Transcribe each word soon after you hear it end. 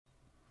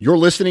You're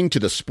listening to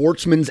the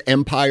Sportsman's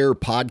Empire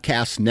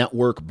Podcast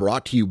Network,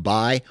 brought to you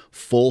by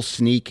Full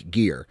Sneak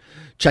Gear.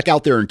 Check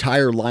out their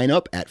entire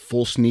lineup at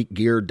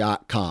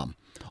fullsneakgear.com.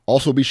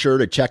 Also be sure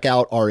to check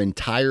out our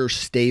entire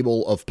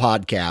stable of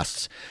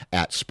podcasts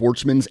at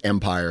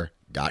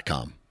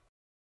sportsmansempire.com.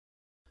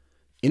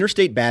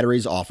 Interstate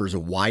Batteries offers a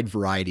wide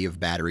variety of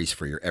batteries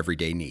for your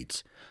everyday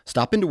needs.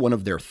 Stop into one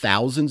of their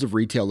thousands of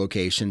retail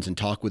locations and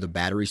talk with a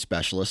battery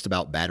specialist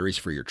about batteries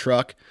for your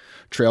truck,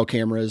 trail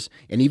cameras,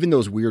 and even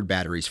those weird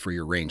batteries for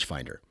your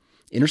rangefinder.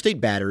 Interstate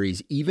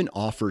Batteries even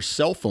offers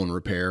cell phone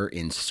repair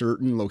in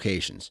certain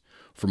locations.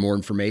 For more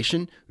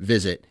information,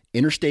 visit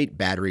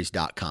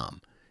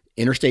interstatebatteries.com.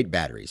 Interstate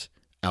Batteries,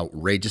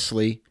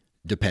 outrageously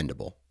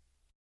dependable.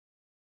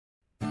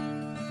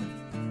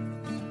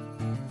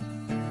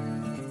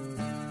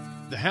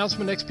 The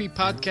Houndsman XP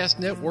Podcast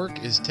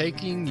Network is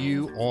taking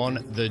you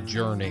on the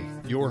journey.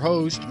 Your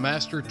host,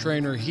 Master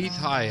Trainer Heath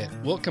Hyatt,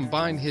 will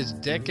combine his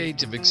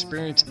decades of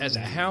experience as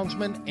a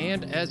houndsman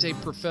and as a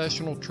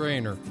professional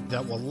trainer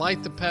that will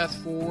light the path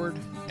forward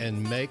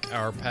and make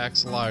our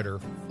packs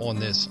lighter on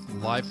this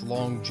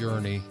lifelong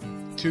journey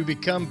to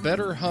become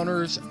better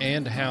hunters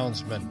and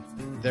houndsmen.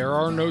 There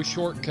are no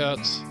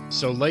shortcuts,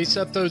 so lace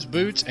up those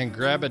boots and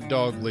grab a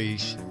dog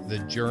leash. The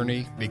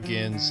journey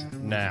begins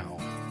now.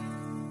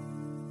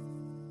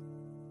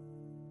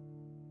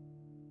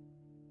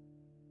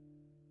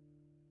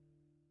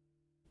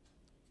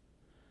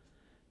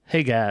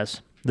 Hey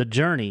guys, the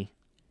journey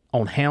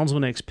on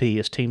Houndsman XP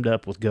is teamed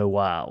up with Go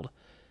Wild.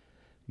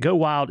 Go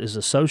Wild is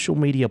a social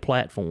media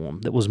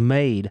platform that was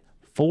made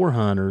for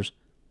hunters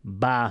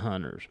by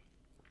hunters.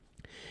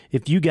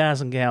 If you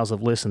guys and gals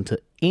have listened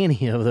to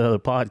any of the other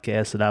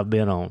podcasts that I've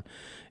been on,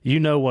 you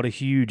know what a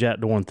huge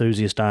outdoor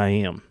enthusiast I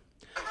am.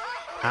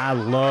 I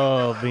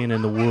love being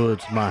in the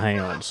woods with my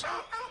hounds.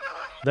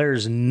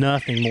 There's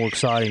nothing more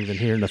exciting than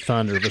hearing the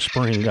thunder of a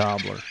spring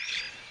gobbler.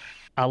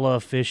 I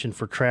love fishing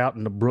for trout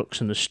in the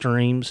brooks and the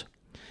streams,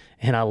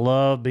 and I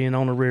love being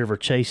on the river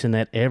chasing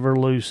that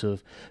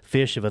ever-elusive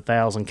fish of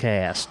 1,000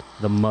 casts,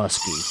 the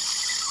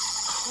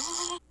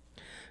muskie.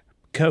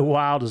 Go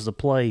Wild is the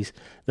place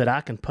that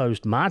I can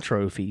post my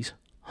trophies,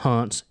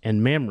 hunts,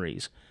 and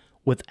memories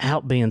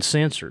without being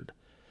censored.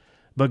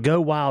 But Go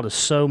Wild is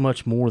so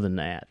much more than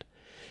that.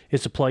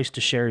 It's a place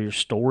to share your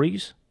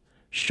stories,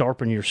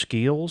 sharpen your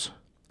skills,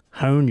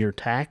 hone your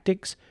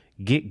tactics,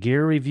 get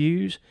gear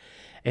reviews,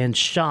 and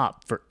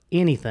shop for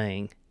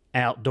anything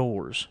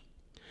outdoors.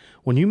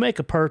 When you make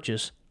a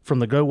purchase from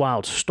the Go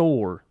Wild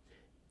store,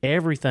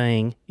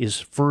 everything is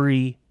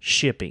free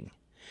shipping.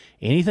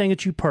 Anything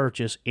that you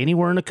purchase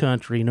anywhere in the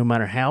country, no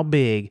matter how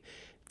big,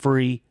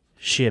 free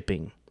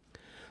shipping.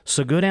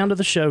 So go down to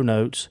the show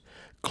notes,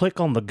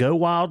 click on the Go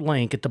Wild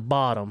link at the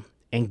bottom,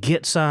 and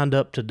get signed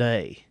up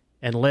today.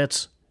 And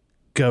let's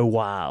go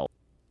wild.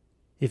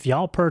 If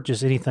y'all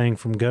purchase anything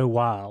from Go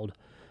Wild,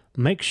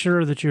 make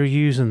sure that you're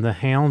using the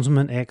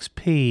Houndsman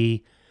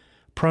XP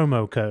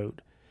promo code.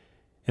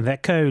 And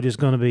that code is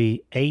going to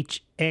be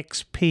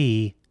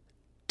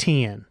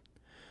HXP10.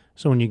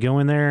 So when you go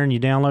in there and you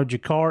download your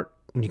cart,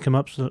 and you come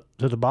up to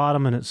the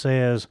bottom and it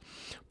says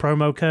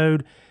promo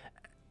code,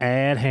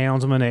 add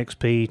Houndsman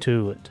XP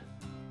to it.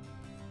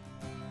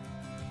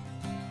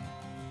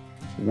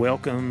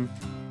 Welcome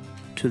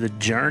to the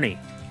journey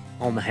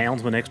on the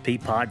Houndsman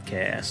XP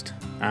podcast.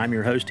 I'm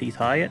your host, Heath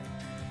Hyatt,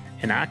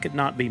 and I could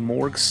not be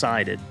more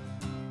excited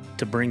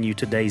to bring you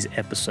today's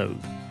episode.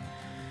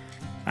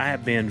 I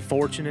have been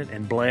fortunate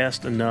and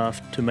blessed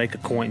enough to make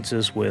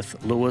acquaintances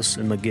with Louis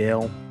and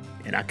Miguel,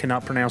 and I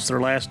cannot pronounce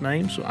their last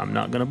name, so I'm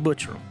not going to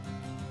butcher them.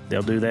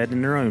 They'll do that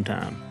in their own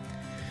time.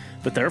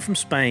 But they're from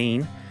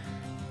Spain.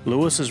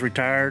 Louis is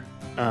retired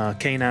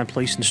canine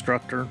police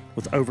instructor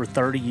with over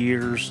 30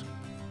 years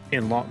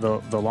in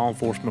the law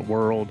enforcement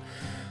world.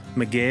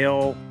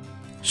 Miguel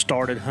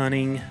started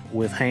hunting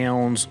with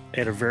hounds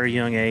at a very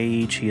young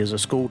age. He is a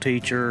school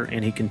teacher,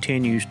 and he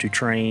continues to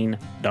train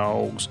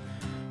dogs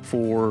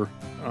for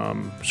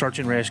search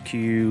and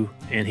rescue,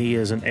 and he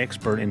is an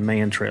expert in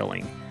man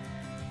trailing.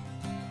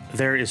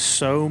 There is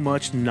so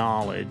much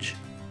knowledge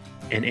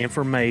and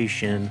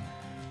information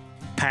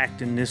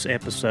packed in this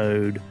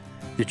episode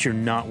that you're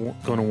not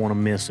going to want to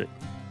miss it.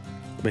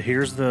 But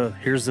here's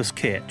this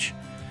catch.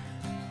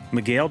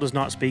 Miguel does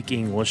not speak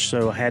English,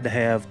 so I had to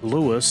have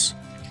Louis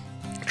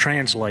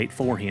translate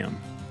for him.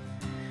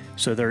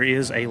 So there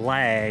is a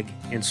lag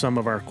in some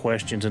of our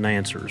questions and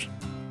answers.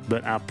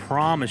 But I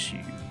promise you,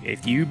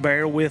 if you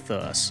bear with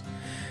us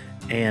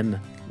and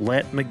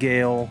let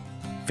Miguel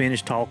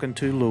finish talking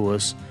to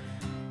Louis,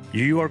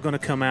 you are going to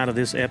come out of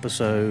this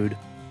episode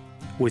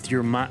with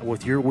your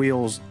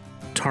wheels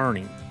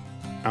turning.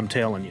 I'm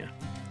telling you.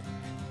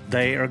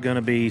 They are going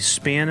to be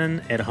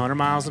spinning at 100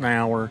 miles an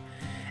hour,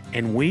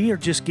 and we are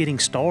just getting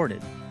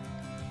started.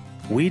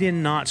 We did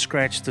not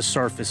scratch the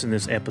surface in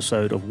this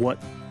episode of what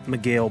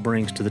Miguel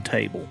brings to the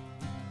table.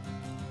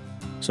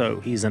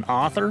 So he's an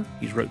author.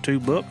 He's wrote 2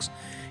 books.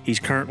 He's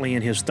currently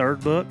in his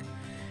 3rd book.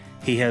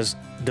 He has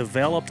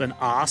developed an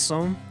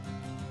awesome,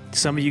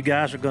 some of you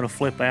guys are going to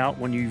flip out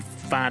when you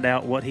find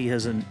out what he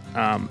has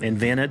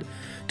invented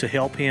to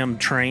help him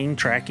train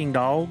tracking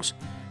dogs,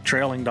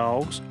 trailing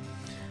dogs.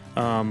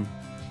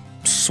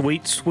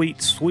 Sweet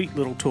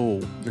little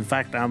tool. In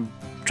fact, I'm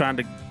trying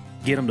to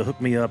get him to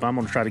hook me up. I'm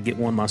going to try to get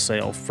one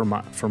myself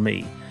for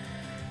me.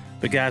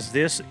 But guys,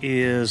 this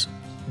is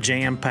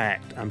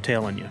jam-packed, I'm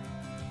telling you.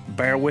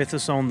 Bear with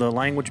us on the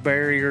language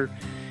barrier,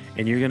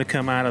 and you're going to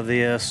come out of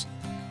this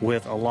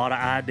with a lot of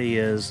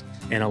ideas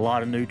and a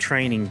lot of new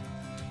training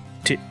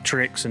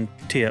tricks and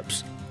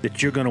tips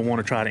that you're going to want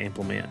to try to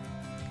implement.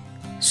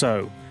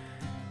 So,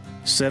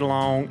 sit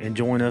along and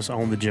join us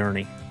on the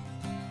journey.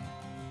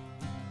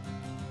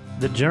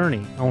 The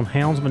Journey on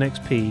Houndsman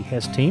XP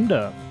has teamed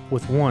up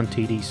with One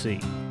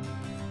TDC.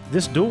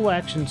 This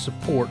dual-action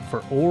support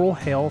for oral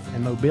health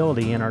and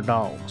mobility in our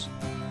dogs.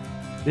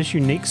 This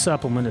unique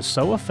supplement is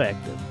so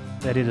effective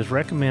that it is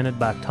recommended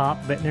by top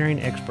veterinarian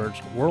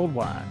experts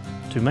worldwide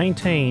to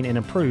maintain and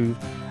improve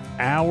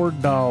our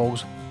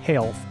dog's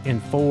health in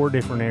 4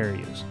 different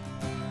areas.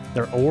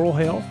 Their oral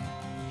health,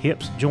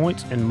 hips,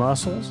 joints, and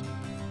muscles,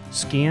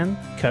 skin,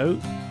 coat,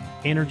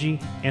 energy,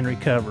 and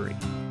recovery.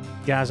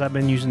 Guys, I've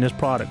been using this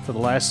product for the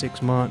last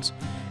 6 months,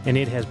 and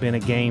it has been a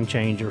game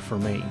changer for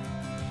me.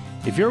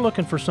 If you're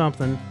looking for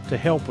something to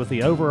help with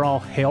the overall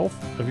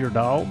health of your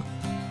dog,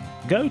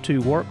 go to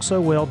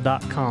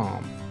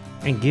worksowell.com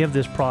and give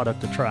this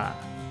product a try.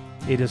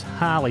 It is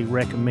highly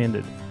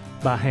recommended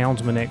by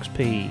Houndsman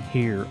XP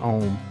here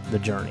on The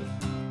Journey.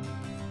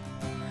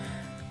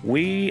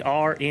 We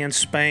are in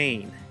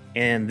Spain,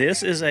 and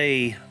this is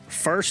a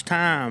first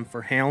time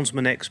for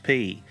Houndsman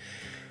XP.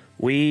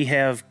 We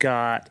have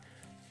got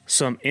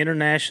some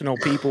international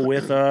people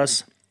with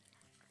us.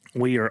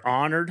 We are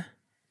honored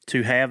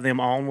to have them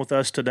on with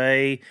us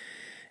today.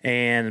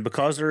 And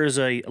because there is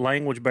a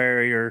language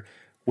barrier,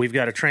 we've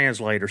got a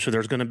translator, so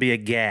there's going to be a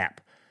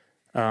gap.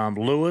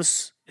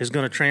 Lewis is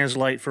going to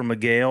translate for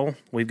Miguel.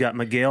 We've got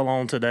Miguel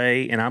on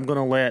today, and I'm going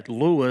to let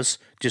Lewis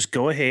just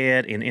go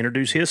ahead and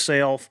introduce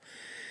himself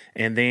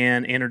and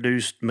then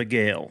introduce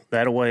Miguel.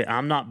 That way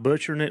I'm not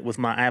butchering it with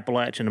my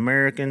Appalachian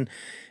American,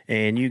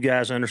 and you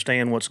guys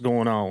understand what's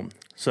going on.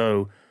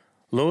 So,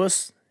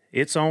 Lewis,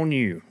 it's on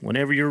you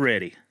whenever you're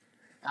ready.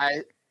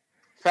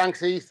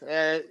 Thanks, Heath.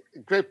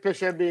 Great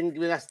pleasure being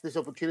given us this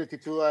opportunity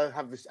to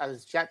have this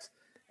as a chat.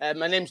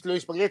 My name's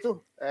Luis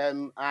Baglietto.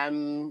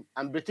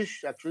 I'm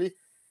British, actually,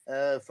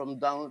 from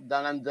down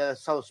under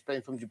South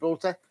Spain, from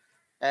Gibraltar.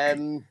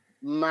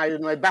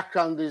 My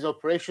background is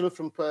operational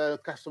from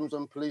customs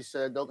and police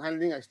dog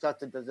handling. I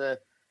started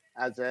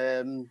as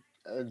a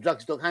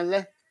drugs dog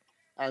handler,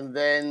 and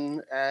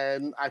then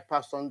I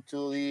passed on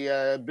to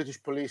the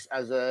British Police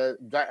as a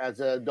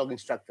dog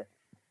instructor,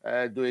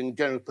 doing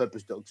general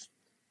purpose dogs.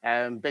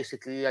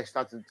 Basically, I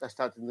started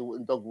in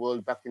the dog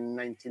world back in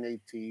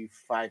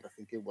 1985, I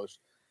think it was.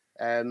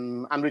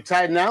 I'm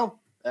retired now,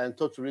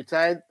 totally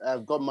retired.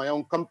 I've got my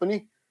own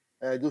company,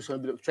 do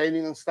some bit of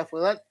training and stuff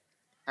like that.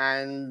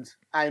 And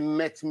I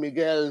met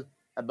Miguel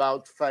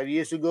about 5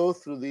 years ago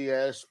through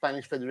the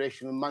Spanish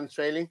Federation of Man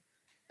Trailing,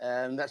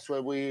 and that's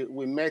where we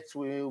met.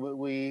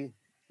 We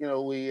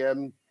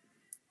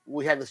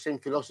had the same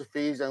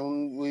philosophies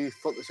and we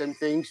thought the same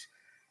things,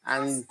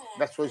 and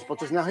that's why he's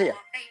put us now here.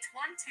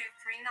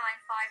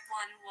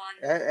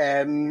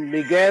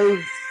 Miguel,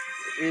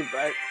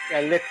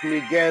 I let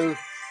Miguel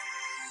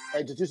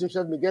introduce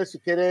himself. Miguel, si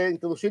quiere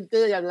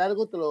introducirte y hablar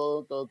algo, te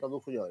lo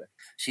traduzco yo ahora.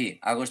 Sí,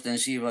 hago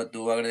extensiva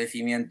tu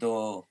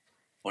agradecimiento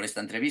por esta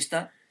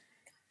entrevista.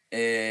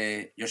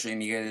 Yo soy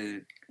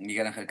Miguel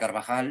Ángel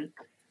Carvajal.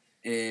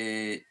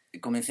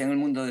 Comencé en el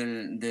mundo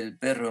del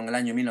perro en el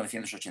año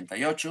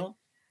 1988,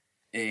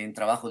 en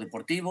trabajo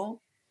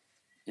deportivo.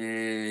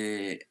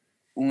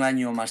 Un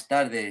año más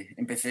tarde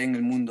empecé en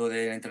el mundo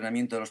del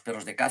entrenamiento de los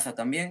perros de caza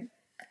también.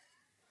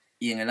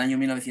 Y en el año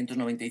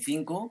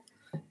 1995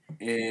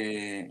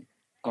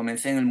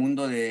 comencé en el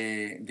mundo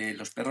de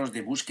los perros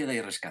de búsqueda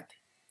y rescate.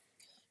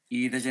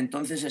 Y desde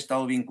entonces he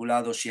estado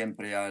vinculado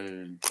siempre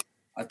al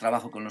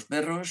trabajo con los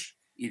perros,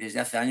 y desde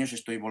hace años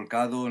estoy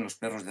volcado en los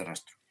perros de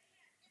rastro.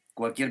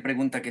 Cualquier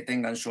pregunta que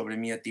tengan sobre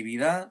mi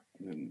actividad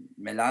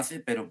me la hace,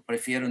 pero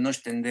prefiero no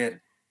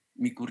extender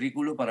mi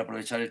currículo para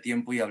aprovechar el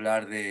tiempo y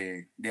hablar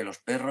de los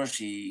perros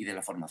y de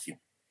la formación.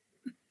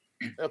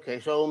 Okay,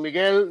 so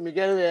Miguel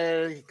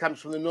he comes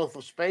from the north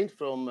of Spain,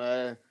 from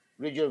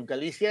region of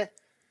Galicia.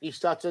 He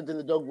started in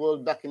the dog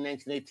world back in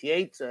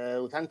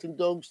 1988 with hunting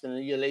dogs. Then a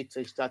year later,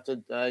 he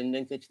started in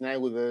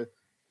 1989 with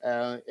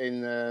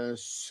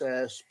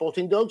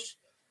sporting dogs.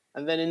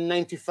 And then in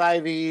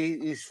 95,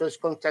 his first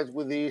contact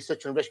with the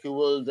search and rescue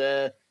world,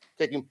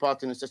 taking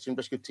part in the search and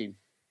rescue team.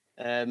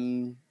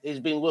 He's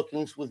been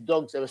working with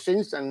dogs ever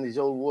since, and his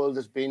whole world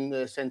has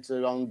been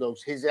centered around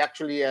dogs. He's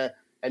actually a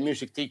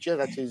music teacher.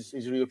 That's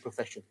his real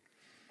profession.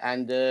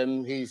 And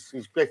he's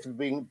grateful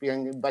being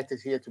invited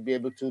here to be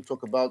able to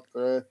talk about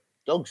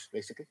dogs,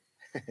 basically.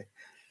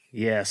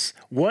 Yes.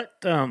 What,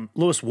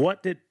 Lewis?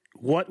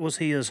 What was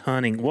his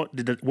hunting? What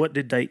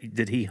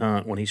did he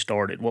hunt when he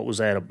started? What was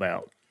that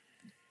about?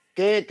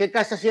 ¿Qué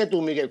caza hacía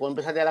tú, Miguel,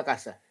 cuando empezaste a la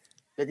caza?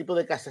 ¿Qué tipo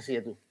de caza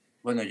hacía tú?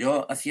 Bueno,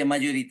 yo hacía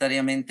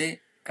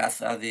mayoritariamente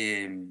caza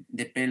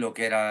de pelo,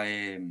 que era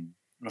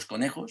los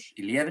conejos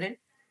y liebre,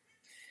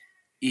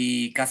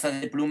 y caza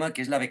de pluma,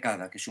 que es la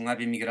becada, que es un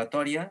ave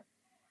migratoria.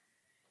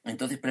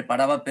 Entonces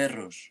preparaba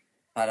perros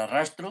para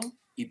rastro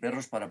y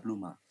perros para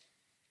pluma.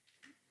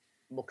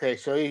 Okay,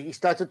 so he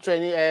started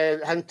training,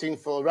 hunting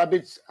for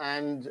rabbits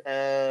and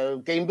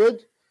game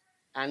bird,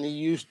 and he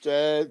used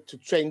to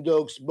train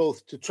dogs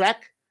both to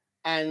track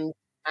and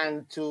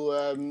to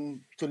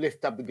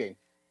lift up the game,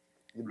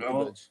 the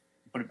Luego birds.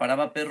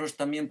 preparaba perros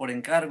también por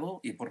encargo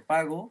y por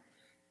pago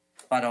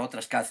para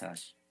otras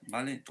cazas,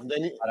 ¿vale?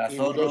 Then Para he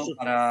would zorro, also,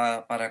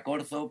 para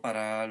corzo,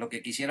 para lo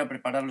que quisiera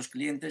preparar los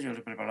clientes, yo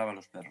les preparaba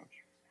los perros.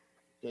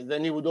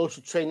 then he would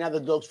also train other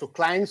dogs for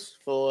clients,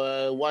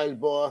 for wild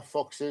boar,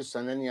 foxes,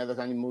 and any other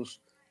animals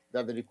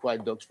that they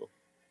required dogs for.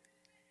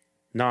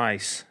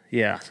 Nice.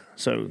 Yeah.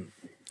 So,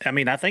 I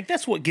mean, I think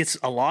that's what gets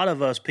a lot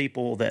of us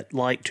people that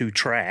like to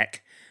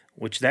track,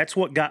 which that's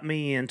what got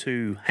me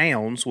into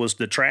hounds, was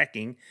the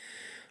tracking.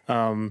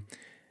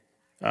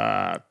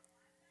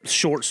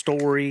 Short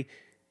story.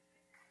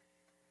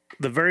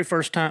 The very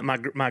first time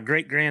my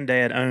great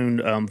granddad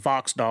owned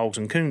fox dogs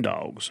and coon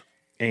dogs,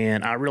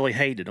 and I really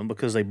hated them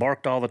because they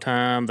barked all the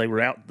time. They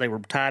were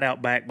tied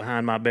out back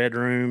behind my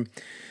bedroom.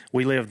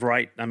 We lived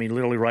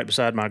literally right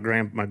beside my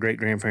great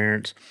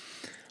grandparents.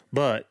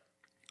 But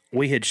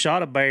we had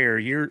shot a bear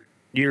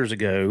years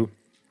ago,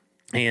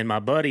 and my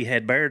buddy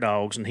had bear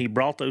dogs, and he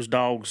brought those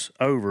dogs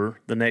over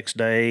the next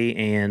day,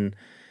 and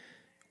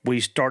we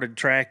started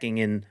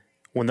tracking. And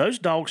when those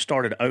dogs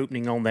started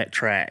opening on that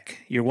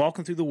track, you're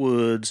walking through the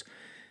woods,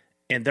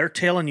 and they're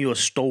telling you a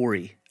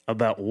story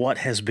about what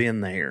has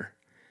been there.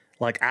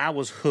 Like, I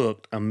was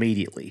hooked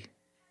immediately.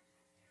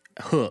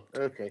 Hooked.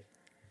 Okay.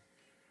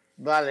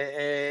 Vale,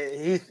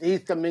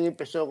 Heath también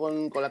empezó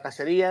con la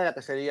cacería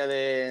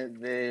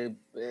de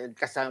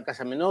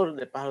caza menor,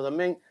 de pájaro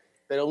también,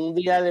 pero un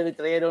día le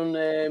trajeron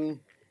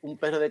un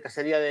perro de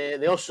cacería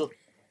de oso,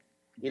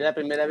 y era la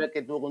primera vez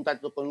que tuvo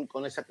contacto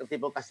con ese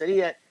tipo de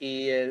cacería,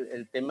 y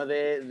el tema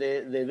de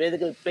ver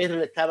que los perros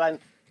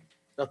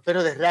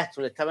de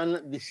rastro le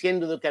estaban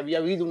diciendo de que había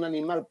habido un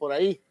animal por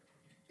ahí,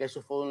 que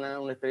eso fue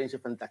una experiencia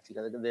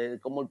fantástica, de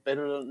cómo el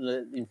perro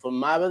le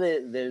informaba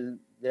de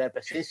la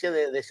presencia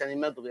de ese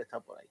animal que hubiera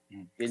estado por ahí.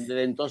 Y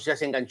desde entonces ya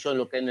se enganchó en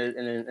lo que en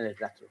el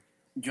rastro.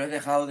 Yo he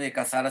dejado de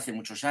cazar hace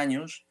muchos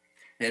años,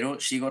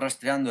 pero sigo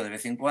rastreando de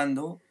vez en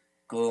cuando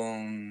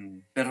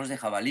con perros de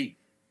jabalí,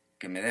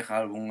 que me deja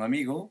algún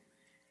amigo,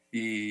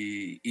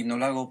 y no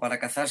lo hago para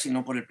cazar,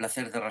 sino por el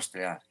placer de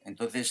rastrear.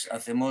 Entonces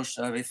hacemos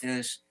a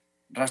veces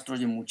rastros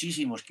de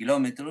muchísimos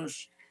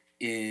kilómetros,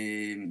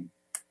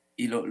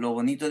 y lo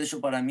bonito de eso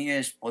para mí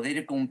es poder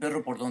ir con un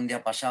perro por donde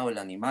ha pasado el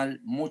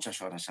animal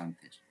muchas horas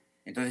antes.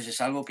 Entonces es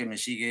algo que me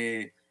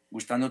sigue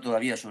gustando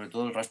todavía, sobre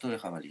todo el rastro de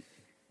jabalí.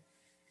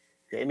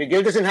 Okay.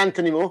 Miguel doesn't hunt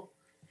anymore,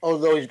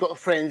 although he's got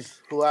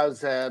friends who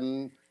has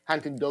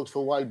hunting dogs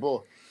for wild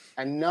boar.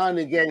 And now and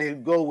again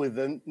he'll go with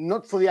them,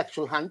 not for the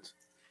actual hunt,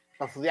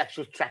 but for the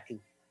actual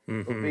tracking.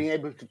 Mm-hmm. Of being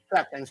able to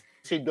track and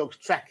see dogs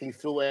tracking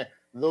through where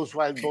those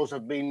wild boars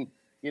have been,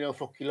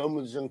 for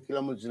kilometers and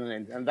kilometers on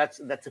end. And that's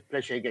a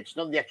pleasure he gets.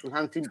 Not the actual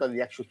hunting, but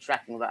the actual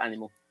tracking of that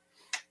animal.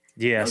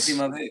 Yes.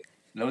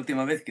 La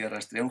última vez que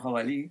rastreé un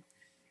jabalí,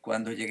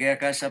 cuando llegué a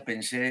casa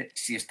pensé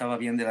si estaba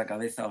bien de la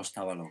cabeza o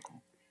estaba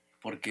loco.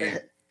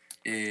 Porque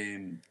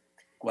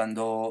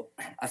cuando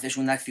haces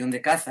una acción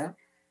de caza,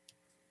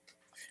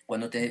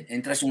 cuando te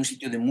entras en un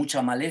sitio de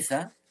mucha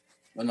maleza,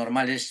 lo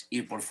normal es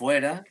ir por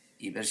fuera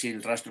y ver si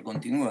el rastro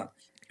continúa.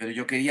 Pero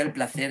yo quería el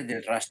placer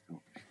del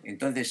rastro.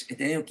 Entonces he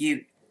tenido que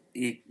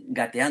ir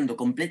gateando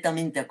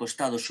completamente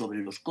acostado sobre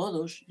los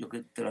codos. Yo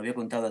que te lo había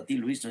contado a ti,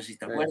 Luis, no sé si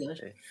te acuerdas.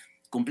 Sí.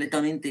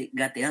 Completamente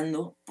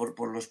gateando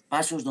por los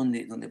pasos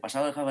donde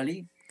pasaba el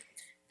jabalí,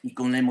 y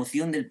con la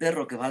emoción del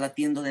perro que va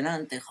latiendo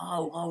delante,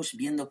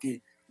 viendo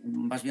que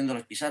vas viendo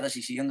las pisadas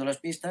y siguiendo las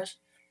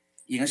pistas,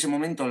 y en ese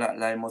momento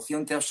la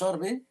emoción te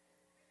absorbe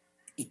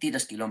y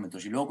tiras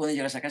kilómetros. Y luego cuando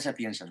llegas a casa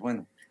piensas,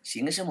 bueno, si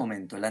en ese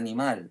momento el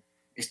animal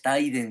está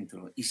ahí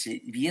dentro y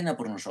se viene a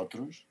por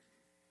nosotros,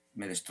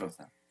 me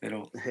destroza.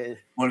 Pero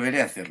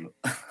volveré a hacerlo.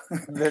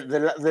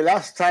 The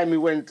last time we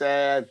went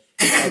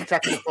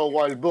tracking for a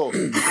wild boar,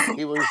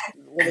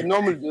 what they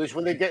normally do is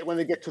when they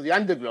get to the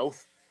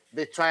undergrowth,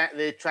 they try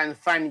and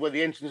find where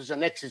the entrances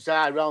and exits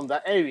are around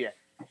that area.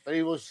 But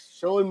he was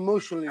so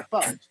emotionally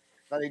pumped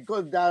that he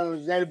got down on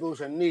his elbows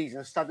and knees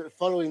and started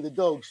following the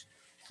dogs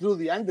through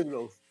the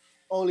undergrowth,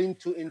 all in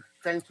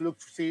trying to look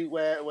to see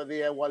where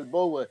the wild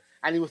boar were.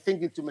 And he was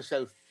thinking to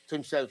himself,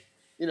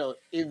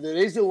 if there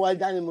is a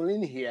wild animal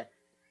in here,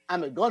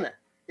 I'm a goner.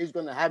 He's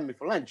going to have me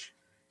for lunch.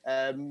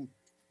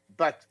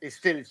 But it's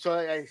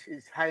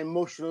high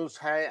emotionals,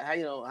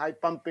 high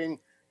pumping.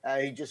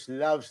 He just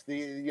loves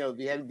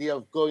the idea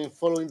of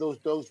following those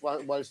dogs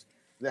whilst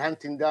they're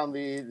hunting down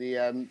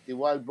the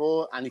wild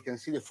boar, and he can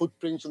see the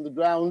footprints on the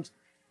ground,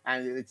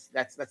 and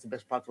that's the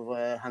best part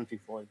of hunting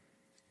for him.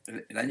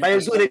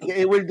 But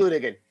he will do it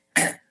again.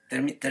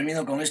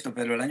 Termino con esto,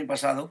 pero el año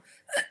pasado,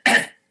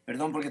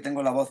 perdón porque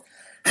tengo la voz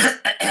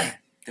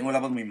Tengo la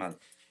voz muy mal.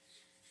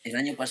 El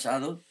año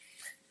pasado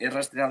he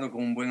rastreado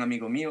con un buen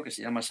amigo mío que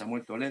se llama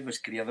Samuel Toledo,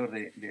 es criador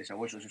de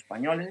sabuesos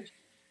españoles.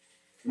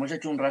 Hemos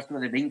hecho un rastro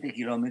de 20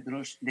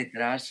 kilómetros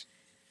detrás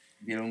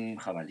de un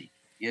jabalí.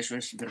 Y eso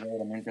es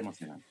verdaderamente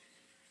emocionante.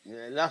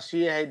 Last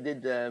year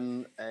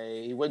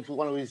he went to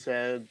one of his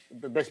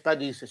best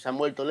buddies,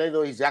 Samuel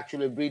Toledo. He's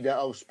actually a breeder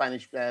of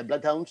Spanish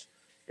bloodhounds.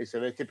 It's a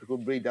very typical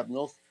breed up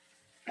north.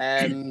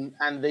 And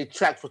they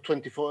tracked for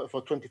 24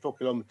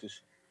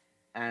 kilometers.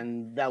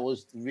 And that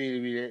was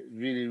really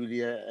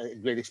a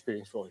great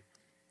experience for him.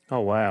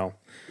 Oh, wow.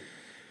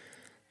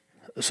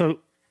 So,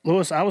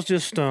 Louis, I was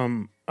just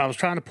I was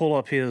trying to pull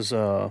up his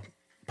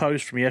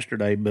post from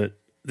yesterday, but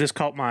this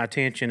caught my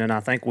attention, and I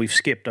think we've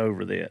skipped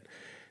over that.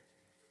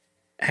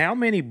 How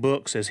many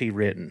books has he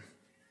written?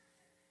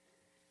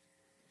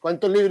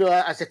 ¿Cuántos libros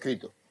has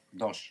escrito?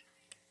 Dos.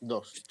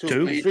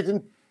 Two? He's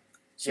written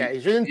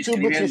 2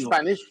 books in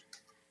Spanish.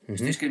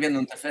 Estoy escribiendo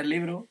un tercer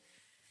libro,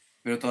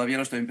 pero todavía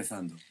lo estoy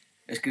empezando.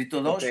 He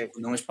escrito 2, Okay.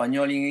 uno en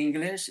español y en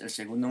inglés, el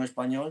segundo en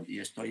español, y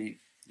estoy...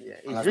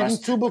 He's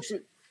written 2 books.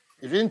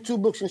 He's written 2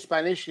 books in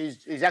Spanish.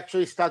 He's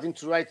actually starting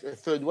to write a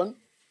third one.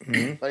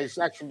 But he's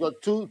actually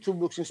got two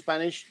books in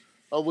Spanish,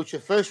 of which the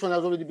first one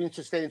has already been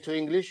translated into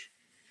English,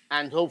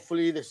 and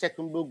hopefully the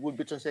second book will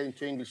be translated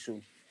into English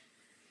soon.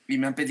 Y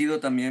me han pedido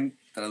también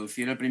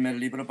traducir el primer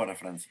libro para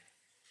Francia.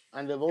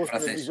 And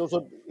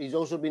he's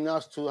also been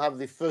asked to have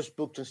the first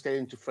book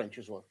translated into French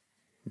as well.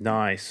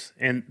 Nice.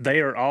 And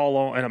they are all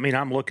on, and I mean,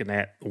 I'm looking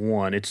at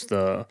one. It's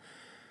the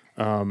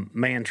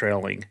man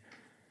trailing.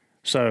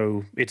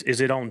 So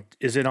is it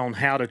on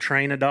how to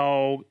train a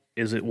dog?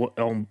 Is it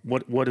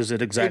what is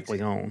it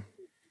exactly on?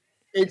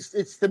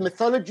 It's the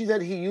methodology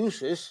that he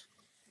uses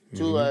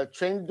to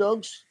train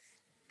dogs,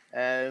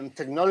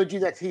 technology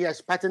that he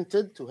has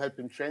patented to help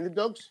him train the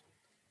dogs,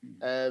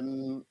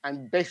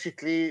 and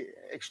basically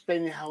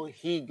explaining how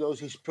he goes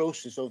his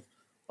process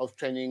of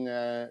training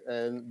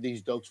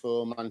these dogs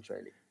for man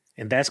trailing.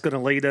 And that's going to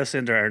lead us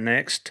into our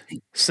next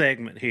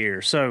segment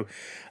here. So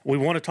we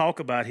want to talk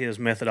about his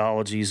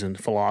methodologies and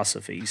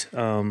philosophies.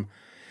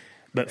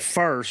 But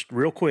first,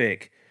 real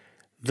quick,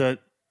 the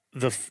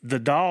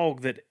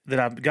dog that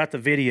I've got the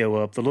video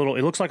of, it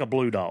looks like a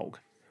blue dog.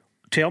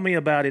 Tell me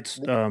about its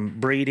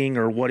breeding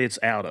or what it's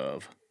out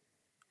of.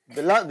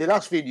 The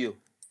last video.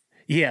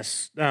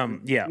 Yes.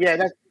 Yeah.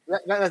 Yeah,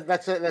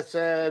 that's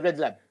a red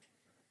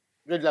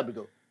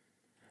Labrador.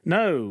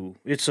 No,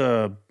 it's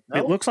a. No?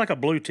 It looks like a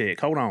blue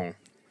tick. Hold on,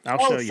 I'll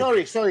show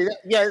you. Sorry.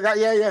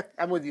 Yeah.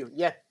 I'm with you.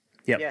 Yeah.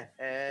 Yep.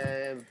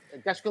 Yeah.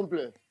 Gascon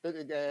bleu.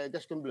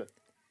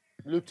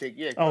 Blue tick.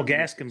 Yeah. Oh,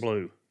 Gascon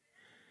blue.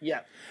 Yeah.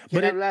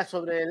 But Quiero hablar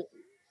sobre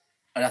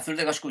El azul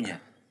de Gascuña.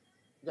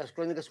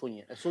 Gascon de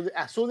Gascuña.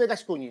 Azul de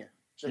Gascuña.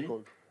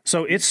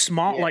 So it's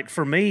small. Yeah. Like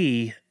for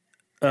me,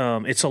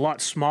 it's a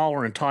lot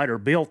smaller and tighter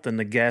built than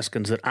the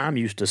Gascons that I'm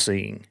used to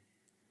seeing.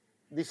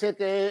 Dice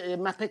que es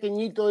más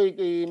pequeñito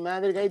y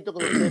más delgadito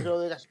que el perro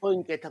de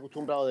Gascoigne que está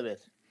acostumbrado de ver.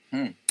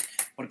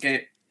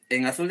 Porque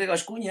en azul de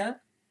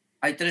Gascuña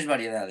hay 3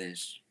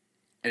 variedades.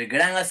 El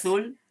gran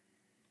azul,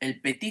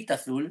 el petit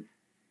azul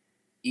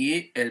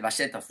y el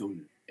basset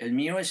azul. El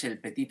mío es el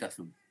petit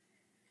azul.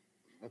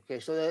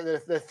 Okay, so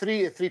there are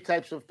three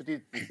types of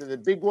petit. The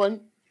big one,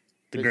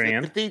 The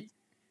grand. the petit,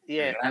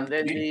 yeah, The and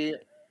then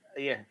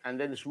grand. and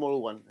then the smaller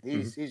one.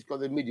 He's got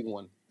the medium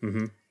one.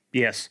 Mm-hmm.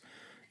 Yes,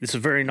 it's a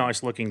very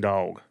nice looking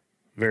dog.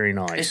 Very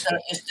nice.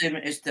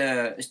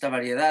 Esta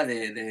variedad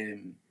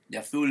de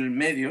azul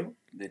medio,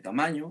 de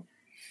tamaño,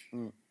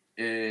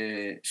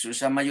 se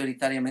usa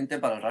mayoritariamente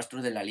para el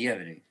rastro de la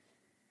liebre.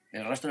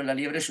 El rastro de la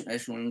liebre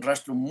es un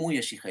rastro muy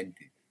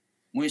exigente,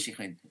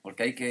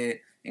 porque hay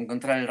que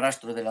encontrar el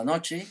rastro de la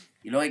noche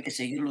y luego hay que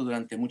seguirlo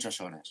durante muchas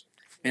horas.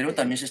 Pero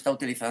también se está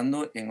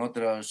utilizando en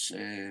otras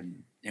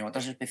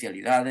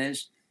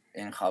especialidades,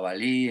 en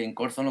jabalí, en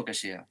corzo, lo que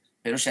sea.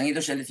 Pero se han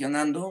ido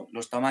seleccionando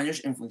los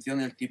tamaños en función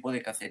del tipo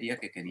de cacería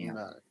que querían.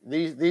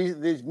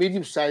 These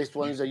medium-sized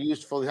ones are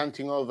used for the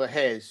hunting of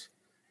hares,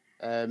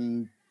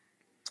 and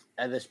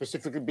they're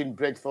specifically been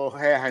bred for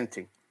hare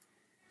hunting.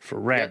 For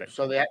rabbit. Yeah,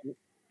 so they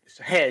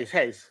hares.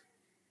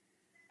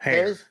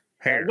 Hare.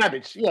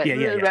 Rabbits. Yeah.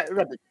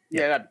 Rabbit.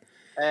 Yeah.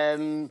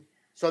 Rabbit.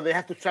 So they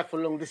have to track for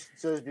long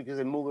distances because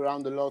they move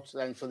around a lot,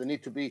 and so they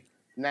need to be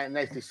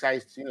nicely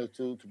sized,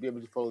 to be able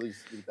to follow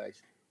these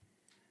guys.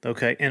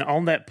 Okay, and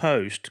on that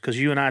post, because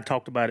you and I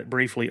talked about it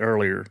briefly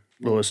earlier,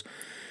 Louis,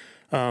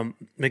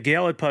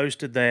 Miguel had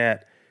posted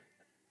that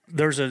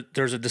there's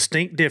a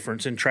distinct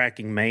difference in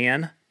tracking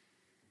man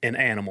and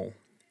animal,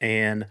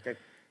 and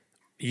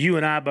you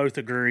and I both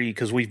agree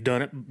because we've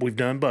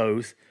done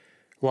both.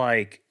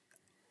 Like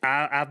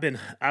I've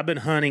been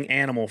hunting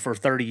animal for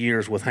 30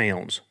 years with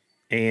hounds,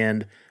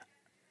 and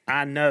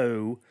I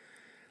know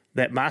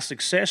that my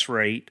success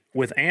rate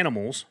with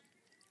animals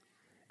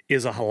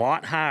is a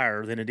lot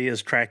higher than it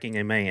is tracking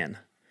a man.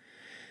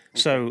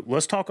 So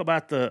let's talk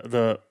about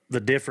the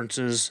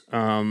differences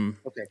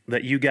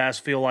that you guys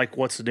feel like.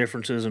 What's the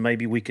differences, and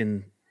maybe we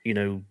can,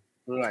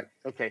 Right.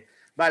 Okay.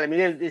 Vale,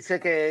 Miguel, dice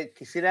que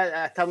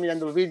ha estado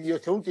mirando el vídeo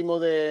este último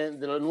de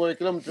los 9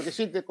 kilómetros que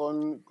hiciste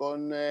con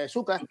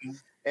Zuka.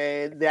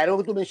 De algo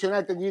que tú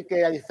mencionaste allí,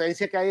 que la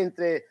diferencia que hay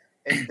entre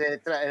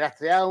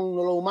rastrear un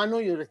holo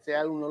humano y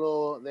rastrear un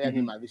holo de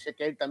animal. Dice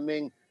que él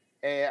también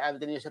ha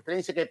tenido esa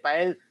experiencia, que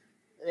para él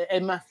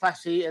es más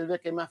fácil, él ve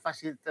que es más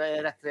fácil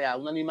rastrear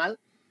un animal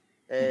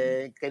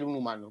que un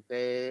humano,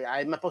 que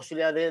hay más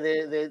posibilidad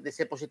de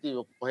ser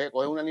positivo, coger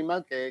un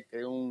animal que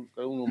un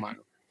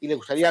humano. Y le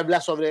gustaría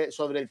hablar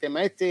sobre el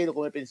tema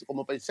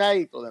cómo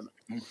pensáis y todo demás.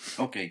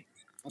 Ok.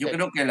 Yo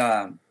creo que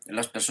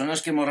las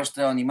personas que hemos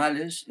rastreado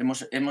animales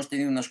hemos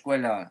tenido una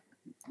escuela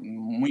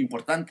muy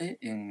importante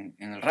en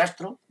el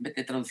rastro.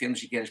 Vete traduciendo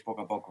si quieres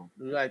poco a poco.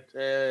 Right.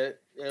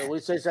 We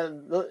say that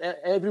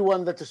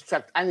everyone that has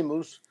tracked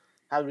animals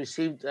has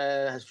received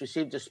a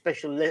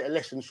special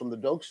lessons from the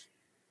dogs.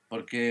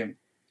 Porque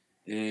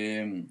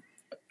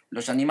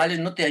los animales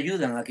no te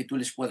ayudan a que tú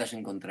les puedas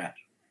encontrar.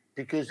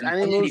 Because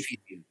Es muy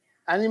difícil.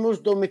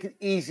 animals don't make it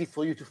easy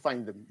for you to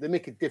find them. They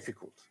make it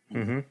difficult.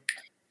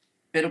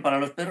 Pero para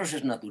los perros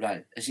es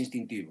natural, es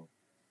instintivo.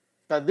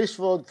 But this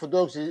for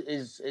dogs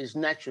is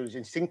natural, is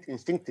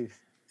instinctive.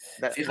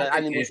 That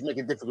animals make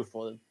it difficult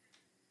for them.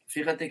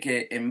 Fíjate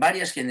que en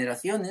varias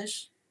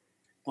generaciones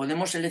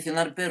podemos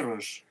seleccionar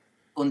perros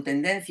con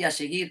tendencia a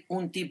seguir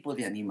un tipo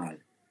de animal.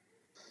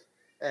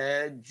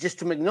 Just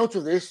to make note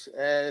of this,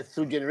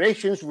 through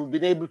generations, we've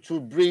been able to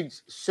breed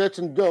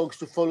certain dogs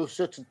to follow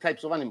certain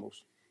types of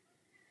animals.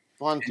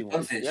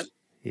 Entonces,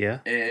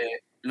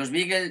 los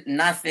Beagle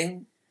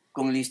nacen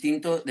con el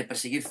instinto de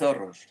perseguir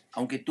zorros,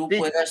 aunque tú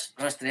puedas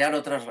rastrear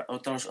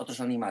otros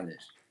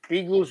animales.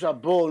 Beagles are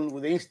born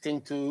with the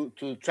instinct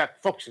to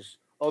track foxes,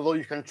 although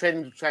you can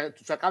train them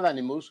to track other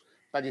animals,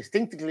 but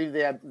instinctively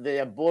they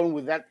are born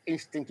with that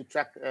instinct to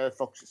track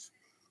foxes.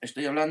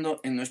 Estoy hablando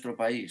en nuestro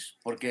país,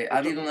 porque ha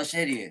habido una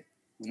serie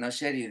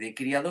de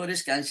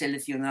criadores que han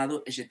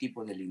seleccionado ese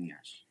tipo de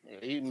líneas.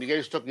 Miguel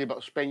is talking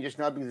about Spain just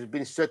now because there's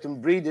been certain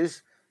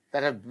breeders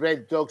that have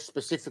bred dogs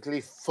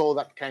specifically for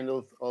that kind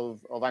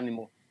of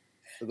animal.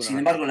 Sin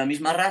embargo, la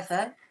misma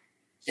raza,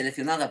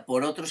 seleccionada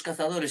por otros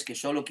cazadores que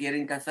solo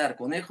quieren cazar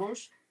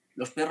conejos,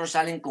 los perros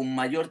salen con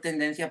mayor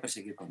tendencia a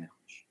perseguir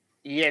conejos.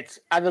 Yet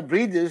other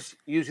breeders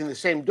using the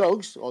same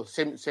dogs or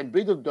same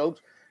breed of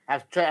dogs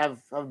have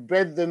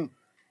bred them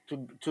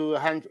to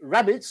hunt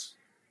rabbits,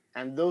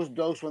 and those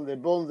dogs, when they're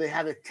born, they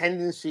have a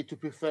tendency to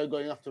prefer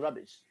going after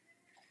rabbits.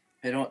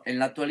 Pero en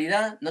la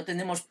actualidad no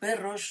tenemos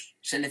perros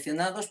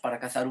seleccionados para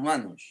cazar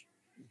humanos.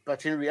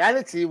 But in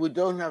reality, we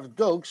don't have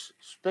dogs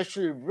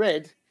specially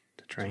bred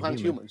to hunt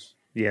humans.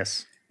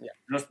 Yes. Yeah.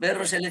 Los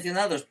perros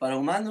seleccionados para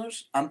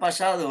humanos han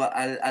pasado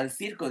al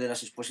circo de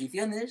las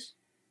exposiciones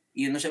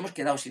y nos hemos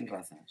quedado sin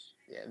razas.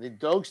 Yeah, the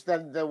dogs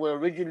that were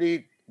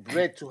originally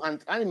bred to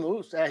hunt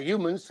animals,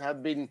 humans,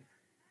 have been,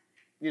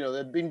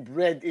 they've been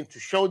bred into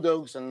show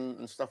dogs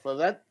and stuff like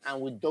that, and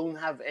we don't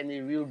have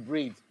any real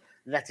breed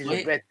that is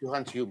bred to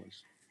hunt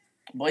humans.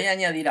 Voy a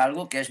añadir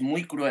algo que es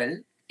muy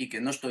cruel y que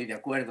no estoy de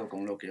acuerdo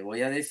con lo que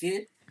voy a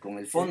decir, con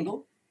el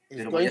fondo,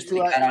 pero voy a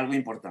explicar algo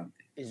importante.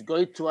 He's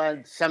going to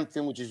add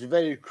something which is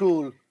very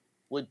cruel,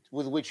 with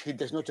which he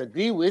does not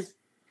agree with,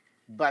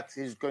 but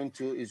he's going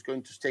to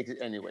take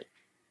it anyway.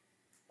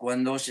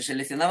 Cuando se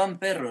seleccionaban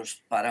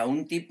perros para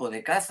un tipo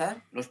de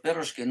caza, los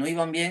perros que no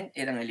iban bien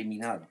eran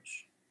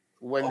eliminados.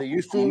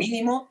 Como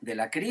mínimo de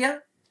la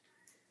cría,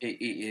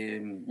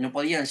 no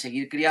podían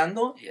seguir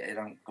criando y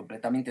eran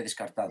completamente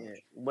descartados.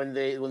 Yeah. When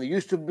they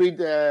used to breed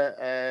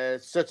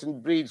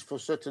certain breeds for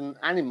certain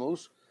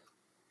animals,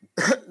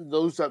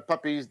 those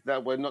puppies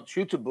that were not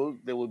suitable,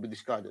 they would be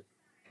discarded,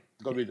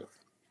 got rid of.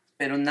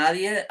 Pero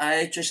nadie ha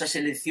hecho esa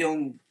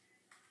selección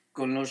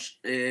con los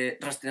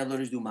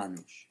rastreadores de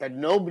humanos. But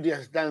nobody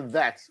has done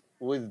that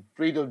with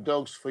breeder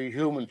dogs for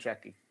human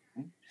tracking.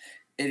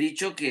 He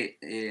dicho que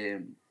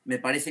me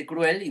parece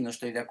cruel y no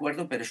estoy de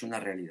acuerdo, pero es una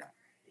realidad.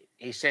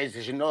 He says,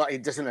 he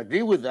doesn't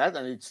agree with that,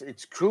 and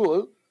it's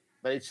cruel,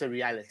 but it's a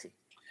reality.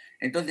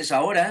 Entonces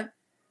ahora,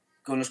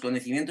 con los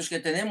conocimientos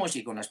que tenemos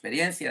y con la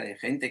experiencia de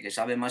gente que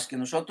sabe más que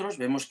nosotros,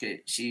 vemos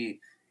que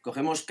si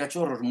cogemos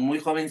cachorros muy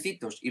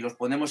jovencitos y los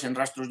ponemos en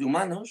rastros de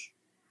humanos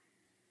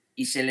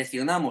y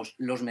seleccionamos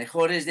los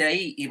mejores de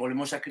ahí y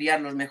volvemos a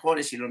criar los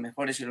mejores y los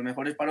mejores y los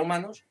mejores para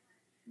humanos,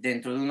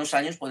 dentro de unos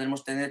años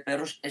podremos tener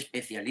perros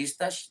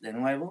especialistas de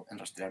nuevo en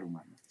rastrear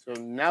humanos. So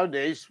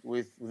nowadays,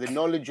 with the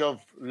knowledge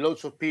of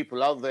lots of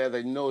people out there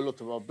that know a lot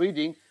about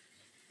breeding,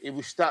 if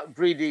we start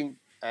breeding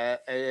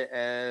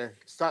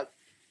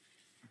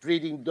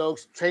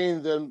dogs,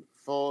 train them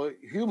for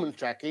human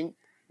tracking,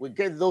 we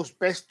get those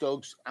best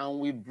dogs and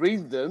we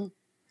breed them,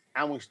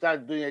 and we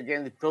start doing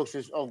again the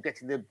process of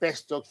getting the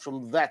best dogs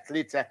from that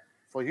litter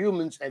for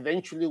humans.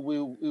 Eventually, we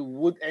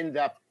would end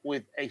up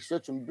with a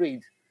certain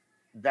breed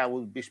that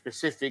will be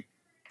specific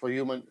for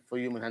human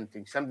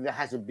hunting, something that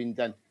hasn't been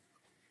done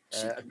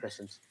at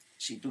present.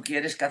 Si tú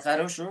quieres cazar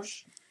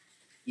osos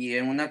y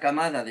en una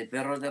camada de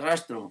perros de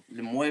rastro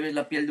le mueves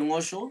la piel de un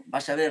oso,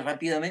 vas a ver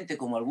rápidamente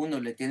como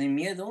algunos le tienen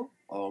miedo,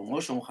 o un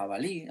oso, un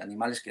jabalí,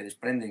 animales que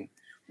desprenden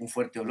un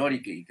fuerte olor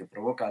y que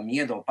provoca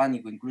miedo o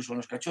pánico incluso en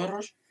los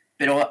cachorros,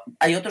 pero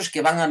hay otros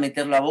que van a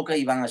meter la boca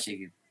y van a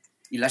seguir.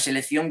 Y la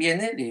selección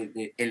viene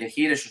de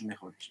elegir esos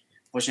mejores.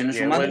 Pues en los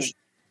humanos...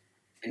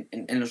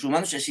 En los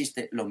humanos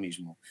existe lo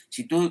mismo.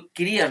 Si tú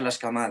crías las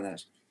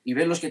camadas y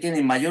ves los que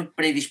tienen mayor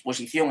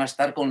predisposición a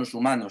estar con los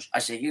humanos, a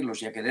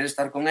seguirlos y a querer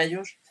estar con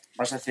ellos,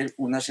 vas a hacer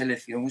una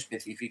selección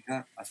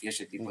específica hacia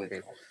ese tipo de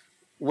trabajo.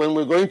 When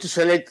we're going to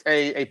select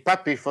a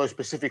puppy for a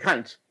specific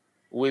hunt,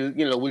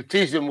 we'll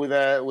tease them with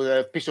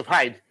a piece of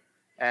hide,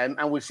 and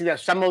we'll see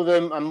that some of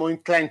them are more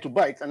inclined to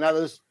bite and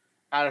others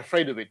are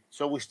afraid of it.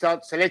 So we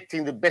start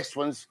selecting the best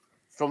ones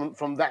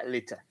from that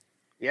litter.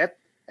 Yep.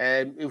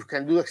 If we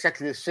can do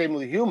exactly the same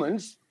with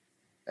humans,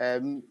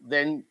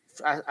 then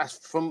as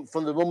from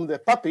the moment they're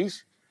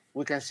puppies,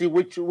 we can see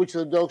which of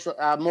the dogs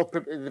are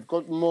they've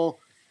got more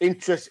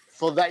interest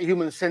for that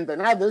human scent than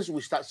others.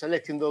 We start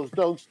selecting those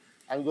dogs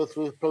and go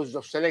through the process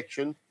of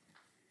selection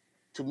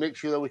to make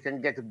sure that we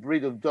can get a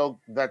breed of dog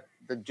that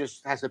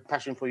just has a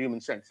passion for human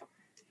scent,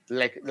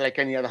 like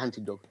any other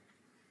hunting dog.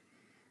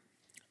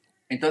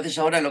 Entonces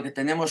ahora lo que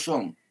tenemos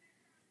son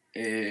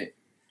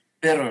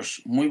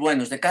perros muy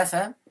buenos de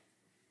caza,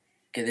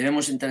 que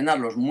debemos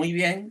entrenarlos muy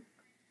bien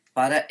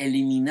para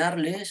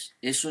eliminarles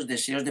esos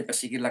deseos de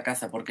perseguir la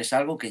caza, porque es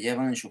algo que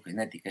llevan en su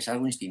genética, es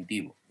algo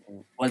instintivo.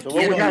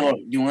 Cualquier olor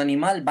de un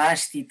animal va a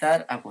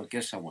excitar a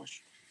cualquier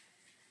sabueso.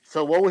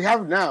 So what we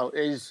have now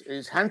is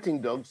hunting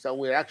dogs that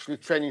we're actually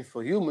training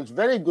for humans,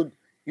 very good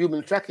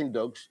human tracking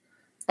dogs,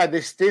 but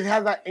they still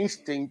have that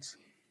instinct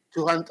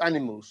to hunt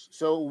animals.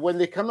 So when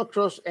they come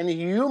across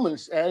any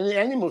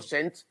animal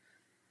scent,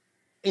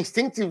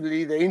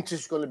 instinctively the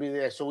interest is going to be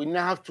there. So we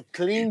now have to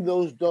clean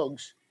those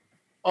dogs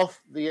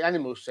off the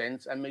animal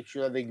scent and make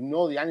sure that they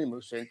ignore the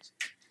animal scent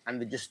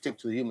and they just stick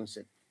to the human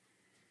scent.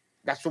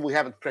 That's what we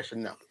have at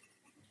present now.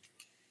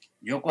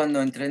 Yo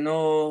cuando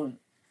entreno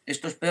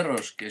estos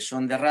perros que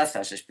son de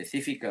razas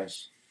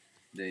específicas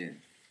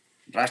de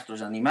rastros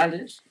de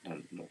animales,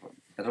 los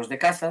perros de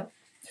caza,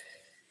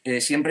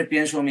 siempre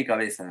pienso en mi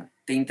cabeza,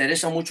 ¿te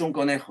interesa mucho un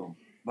conejo?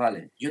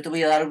 Vale, yo te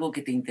voy a dar algo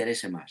que te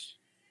interese más.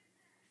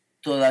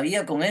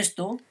 Todavía con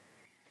esto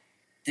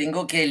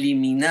tengo que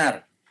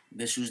eliminar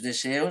de sus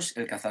deseos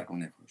el cazar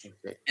conejos.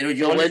 Pero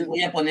yo les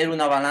voy a poner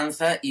una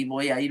balanza y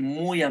voy a ir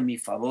muy a mi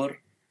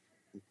favor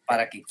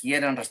para que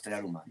quieran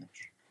rastrear humanos.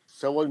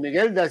 So what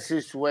Miguel does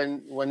is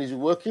when he's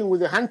working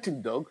with a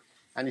hunting dog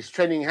and he's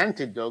training a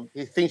hunting dog,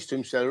 he thinks to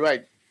himself,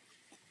 right,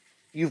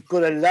 you've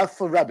got a love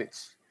for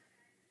rabbits,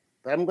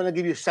 but I'm going to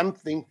give you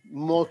something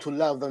more to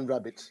love than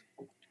rabbits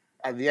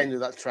at the end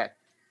of that track.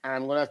 And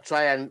I'm going to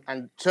try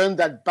and turn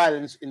that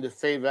balance in the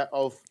favor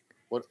of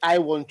what I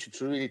want you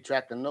to really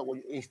track and not what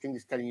your instinct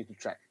is telling you to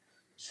track.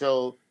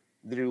 So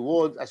the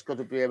reward has got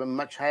to be of a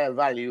much higher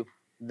value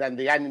than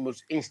the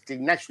animal's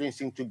natural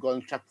instinct to go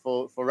and track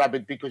for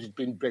rabbit because it's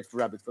been bred for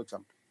rabbit, for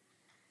example.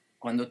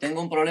 Cuando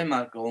tengo un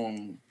problema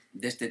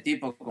de este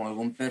tipo con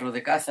algún perro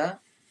de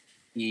caza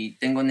y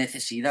tengo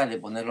necesidad de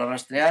ponerlo a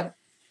rastrear,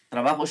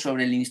 trabajo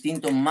sobre el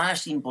instinto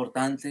más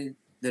importante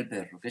del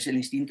perro, que es el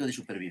instinto de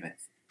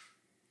supervivencia.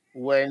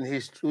 When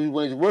he's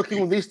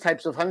working with these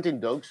types of hunting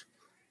dogs,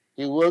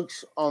 he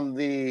works on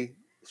the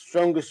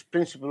strongest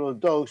principle of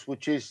dogs,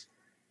 which is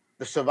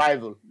the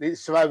survival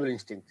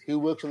instinct. He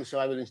works on the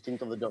survival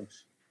instinct of the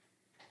dogs.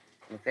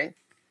 Okay?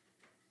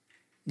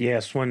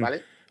 Yes,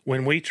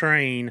 when we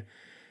train,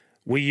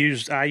 I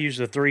use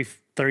the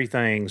three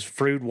things: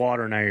 food,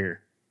 water, and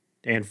air.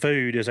 And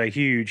food is a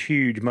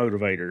huge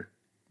motivator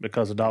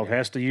because the dog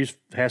has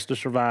to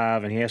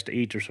survive and he has to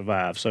eat to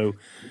survive. So,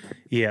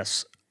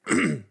 yes.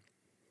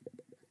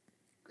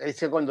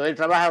 Dice cuando él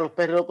trabaja los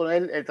perros con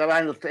él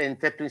trabaja en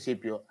tres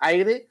principios: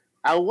 aire,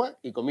 agua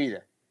y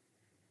comida,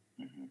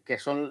 que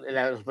son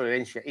la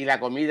supervivencia. Y la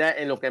comida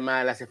es lo que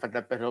más le hace falta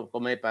al perro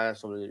comer para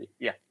sobrevivir.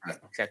 Yeah,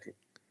 exactly.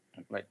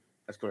 Right,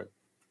 that's correct.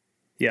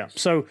 Yeah.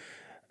 So,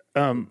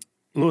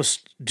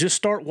 Louis, just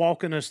start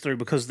walking us through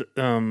because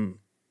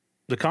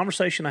the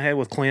conversation I had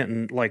with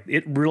Clinton, like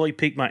it really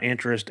piqued my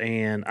interest,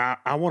 and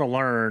I want to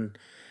learn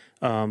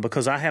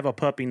because I have a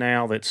puppy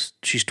now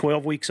she's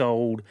 12 weeks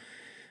old.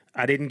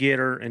 I didn't get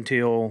her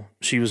until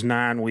she was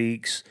 9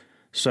 weeks,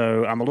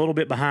 so I'm a little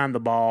bit behind the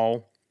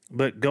ball.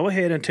 But go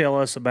ahead and tell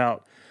us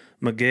about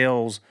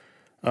Miguel's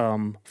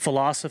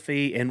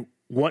philosophy and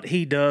what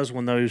he does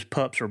when those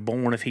pups are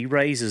born, if he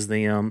raises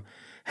them,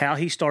 how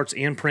he starts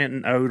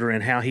imprinting odor,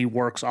 and how he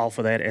works off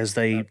of that as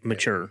they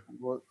mature.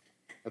 Well,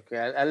 okay,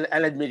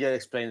 I'll let Miguel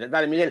explain that.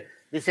 Vale, Miguel,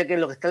 dice que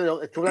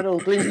estuvo hablando con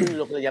Clinton y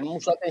lo que le llamó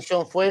su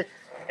atención fue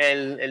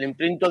el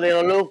imprinto de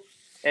olor,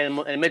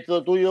 el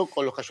método tuyo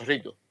con los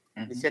cachorritos.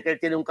 Dice que él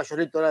tiene un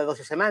cachorrito ahora de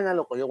 12 semanas,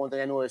 lo cogió cuando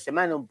tenía 9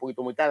 semanas, un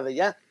poquito muy tarde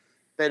ya,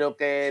 pero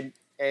que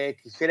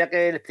quisiera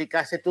que le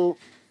explicase tú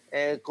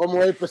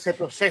cómo es ese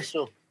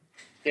proceso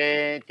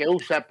que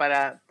usa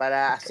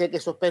para hacer que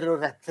esos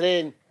perros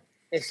rastreen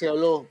ese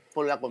olor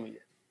por la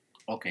comida.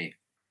 Ok.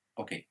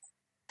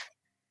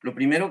 Lo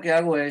primero que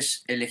hago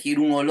es elegir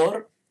un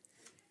olor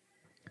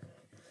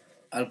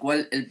al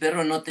cual el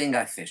perro no tenga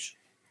acceso.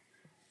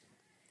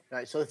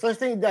 Right. So the first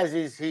thing he does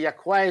is he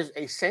acquires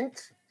a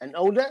scent, an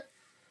odor,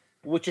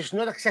 which is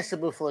not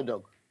accessible for a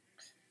dog.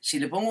 Si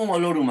le pongo un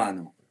olor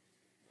humano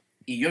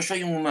y yo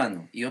soy un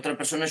humano y otra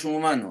persona es un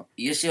humano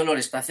y ese olor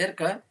está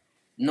cerca,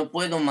 no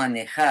puedo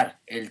manejar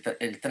el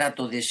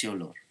trato de ese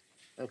olor.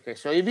 Okay,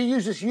 so if he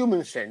uses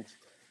human scent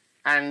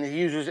and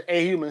he uses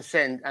a human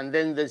scent and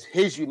then there's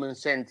his human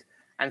scent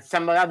and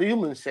some other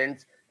human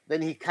scent,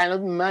 then he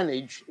cannot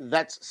manage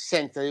that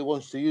scent that he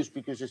wants to use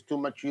because there's too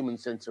much human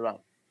scent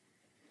around.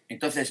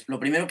 Entonces, lo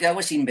primero que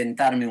hago es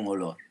inventarme un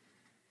olor.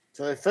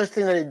 So the first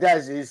thing that he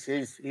does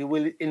is he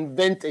will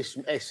invent a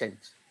scent.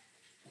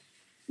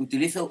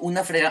 Utilizo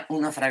una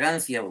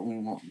fragancia,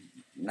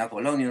 una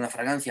colonia, una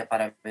fragancia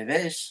para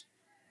bebés.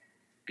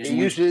 Que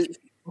es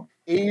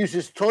he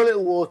uses toilet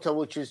water,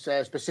 which is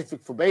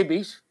specific for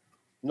babies,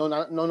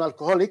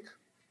 non-alcoholic,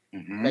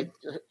 like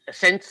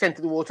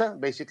scented water,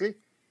 basically,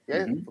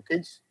 for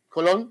kids.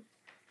 Cologne.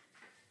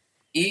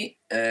 Y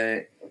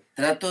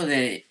trato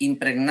de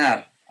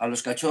impregnar a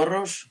los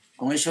cachorros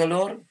con ese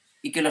olor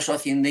y que lo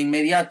asocien de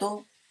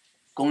inmediato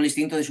con el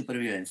instinto de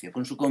supervivencia,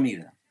 con su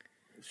comida.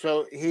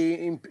 So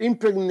he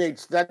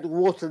impregnates that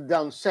watered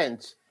down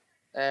scent,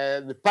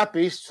 the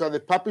puppies, so the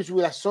puppies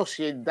will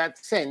associate that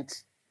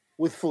scent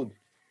with food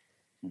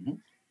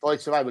for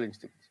its survival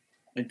instinct.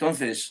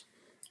 Entonces,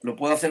 lo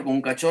puedo hacer con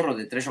un cachorro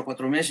de 3 o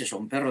 4 meses o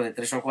un perro de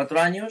 3 o 4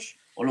 años,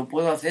 o lo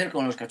puedo hacer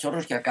con los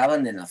cachorros que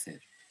acaban de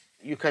nacer.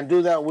 You can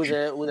do that with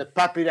a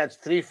puppy that's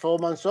 3-4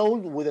 months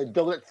old, with a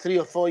dog that's 3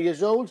 or 4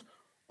 years old,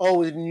 or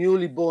with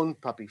newly born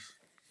puppies.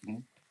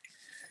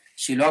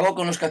 Si lo hago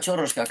con los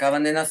cachorros que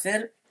acaban de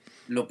nacer,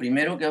 lo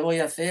primero que voy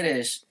a hacer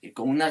es,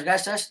 con unas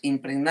gasas,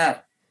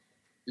 impregnar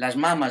las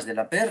mamas de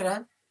la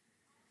perra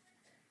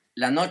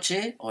la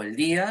noche o el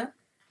día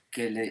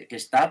que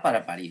está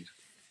para parir.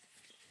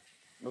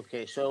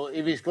 Okay, so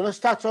if he's going to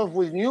start off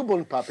with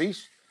newborn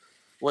puppies,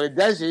 what it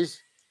does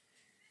is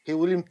he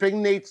will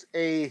impregnate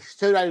a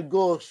sterile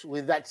gauze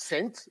with that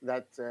scent,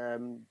 that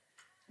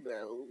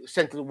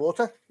scented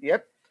water.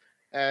 Yep.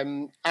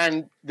 And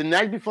the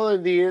night before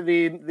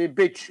the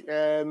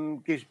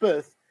bitch gives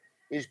birth,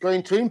 is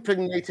going to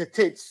impregnate her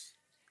tits,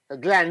 her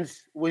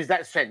glands, with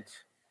that scent.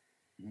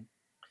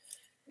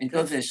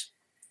 Entonces,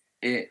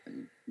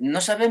 no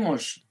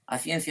sabemos a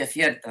ciencia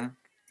cierta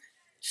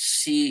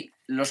si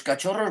los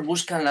cachorros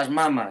buscan las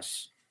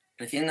mamas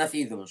recién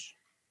nacidos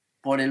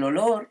por el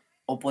olor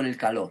o por el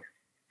calor.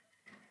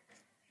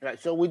 Right,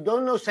 so we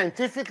don't know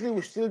scientifically,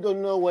 we still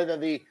don't know whether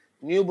the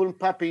newborn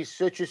puppy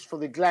searches for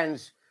the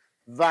glands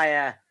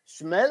via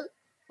smell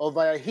or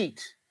via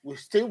heat. We're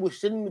still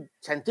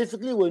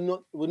scientifically, we're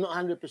not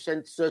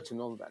 100% certain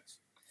on that.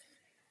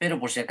 Pero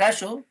por si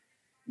acaso,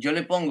 yo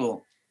le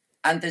pongo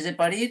antes de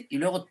parir y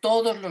luego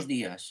todos los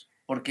días,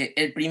 porque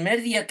el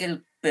primer día que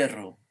el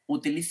perro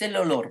utilice el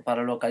olor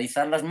para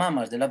localizar las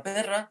mamas de la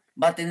perra,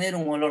 va a tener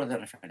un olor de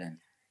referencia.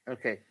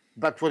 Okay,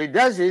 but what he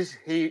does is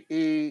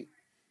he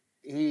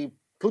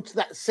puts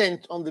that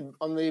scent on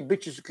the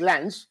bitch's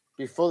glands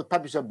before the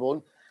puppies are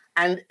born,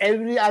 and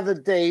every other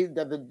day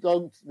that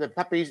the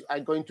puppies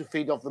are going to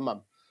feed off the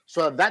mum.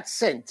 So that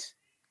scent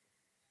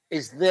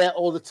is there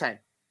all the time.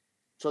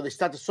 So they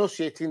start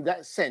associating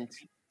that scent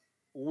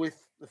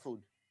with the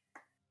food.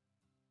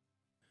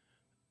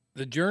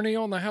 The Journey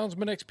on the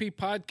Houndsman XP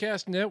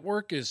Podcast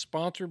Network is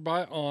sponsored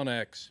by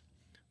Onyx.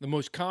 The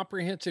most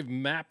comprehensive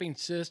mapping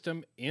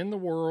system in the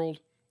world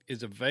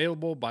is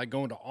available by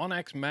going to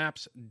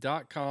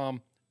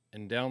onyxmaps.com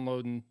and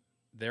downloading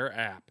their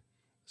app.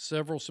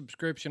 Several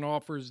subscription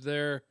offers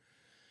there.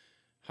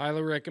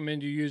 Highly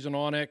recommend you using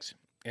Onyx.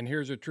 And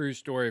here's a true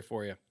story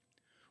for you.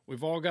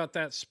 We've all got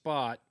that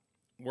spot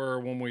where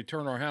when we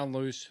turn our hound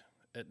loose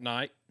at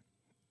night,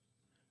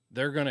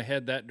 they're going to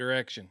head that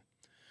direction.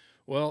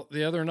 Well,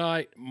 the other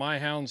night, my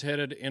hounds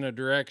headed in a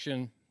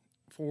direction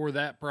for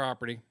that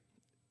property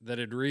that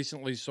had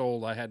recently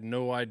sold. I had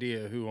no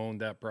idea who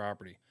owned that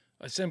property.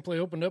 I simply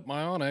opened up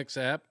my Onyx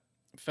app,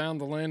 found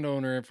the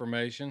landowner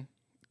information,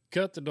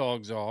 cut the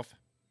dogs off,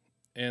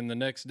 and the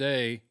next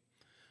day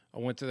I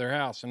went to their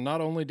house. And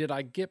not only did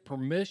I get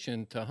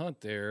permission to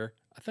hunt there,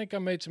 I think I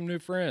made some new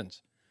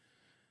friends.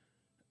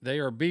 They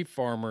are beef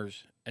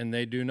farmers, and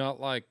they do not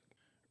like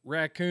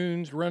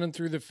raccoons running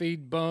through the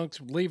feed bunks,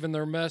 leaving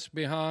their mess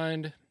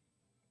behind.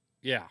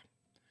 Yeah.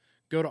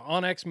 Go to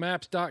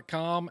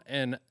onyxmaps.com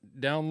and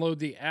download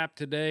the app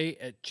today.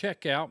 At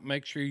checkout,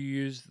 make sure you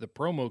use the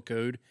promo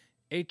code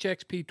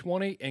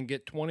HXP20 and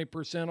get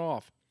 20%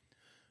 off.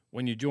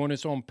 When you join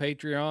us on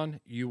Patreon,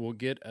 you will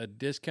get a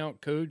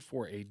discount code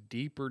for a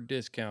deeper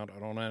discount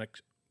on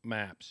Onyx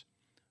Maps.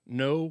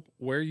 Know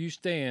where you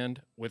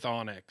stand with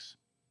Onyx.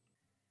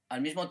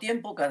 Al mismo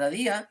tiempo, cada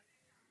día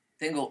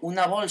tengo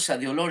una bolsa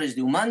de olores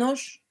de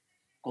humanos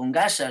con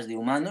gasas de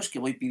humanos que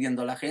voy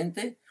pidiendo a la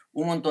gente,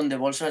 un montón de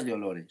bolsas de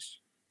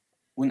olores,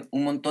 un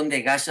montón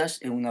de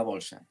gasas en una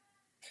bolsa.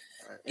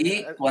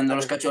 Y cuando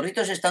los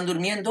cachorritos están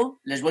durmiendo,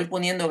 les voy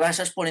poniendo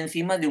gasas por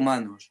encima de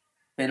humanos.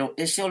 Pero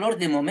ese olor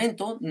de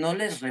momento no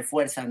les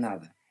refuerza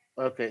nada.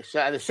 Okay, so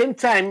at the same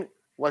time,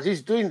 what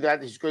he's doing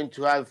that, he's going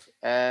to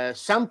have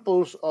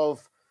samples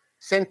of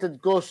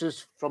scented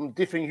gauzes from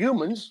different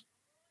humans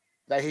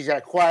that he's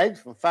acquired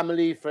from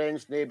family,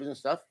 friends, neighbors, and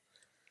stuff.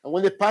 And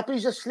when the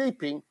puppies are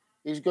sleeping,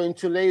 he's going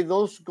to lay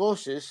those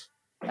gauzes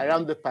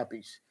around the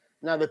puppies.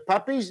 Now, the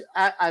puppies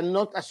are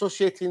not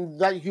associating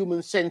that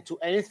human scent to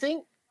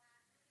anything,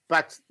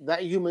 but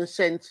that human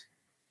scent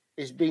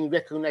is being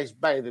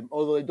recognized by them,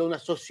 although they don't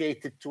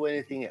associate it to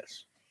anything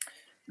else.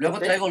 Luego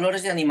traigo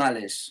olores de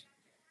animales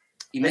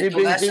y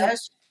meto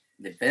gasas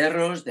de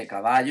perros, de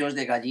caballos,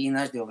 de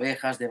gallinas, de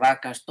ovejas, de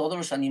vacas, todos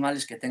los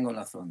animales que tengo en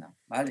la zona,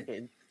 ¿vale?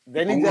 Okay.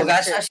 Pongo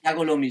gasas y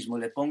hago lo mismo,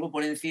 le pongo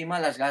por encima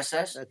las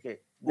gasas.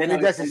 Una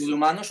vez pongo de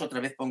humanos,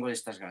 otra vez pongo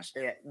estas gasas.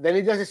 Then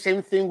he does the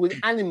same thing with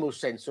animal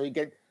scent. So you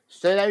get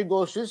sterile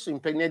gauzes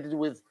impregnated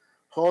with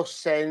horse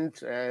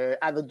scent,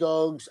 other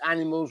dogs,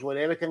 animals,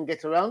 whatever can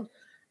get around.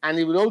 And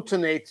he will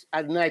alternate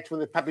at night when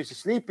the puppies are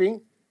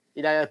sleeping.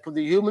 He'd either put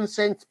the human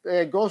scent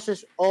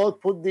gauzes or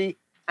put the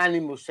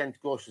animal scent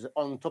gauzes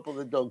on top of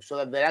the dog so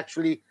that they're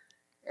actually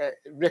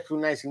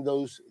recognizing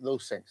those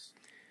scents.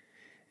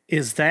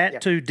 Is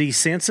that to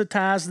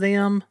desensitize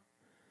them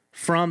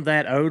from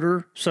that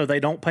odor so they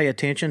don't pay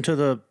attention to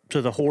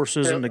the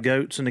horses and the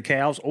goats and the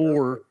cows,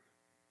 or?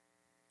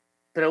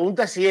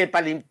 Pregunta si es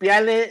para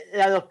limpiarle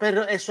a los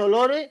perros esos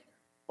olores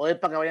o es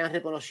para que vayan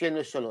reconociendo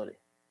esos olores.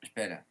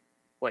 Espera.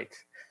 Wait.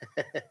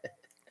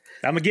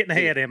 I'm getting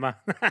ahead, am I?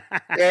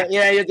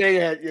 yeah, you're getting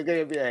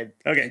ahead.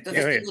 Okay.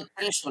 Entonces tengo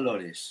 3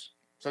 olores.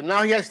 So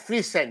now he has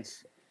 3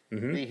 scents.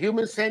 Mm-hmm. The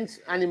human scent,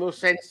 animal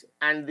scents,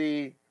 and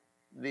the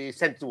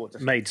scented water.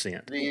 Made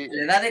scent.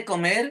 Le da de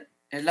comer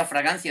es la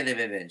fragancia de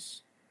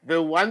bebés.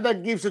 The one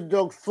that gives the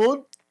dog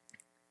food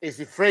is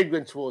the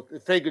fragrance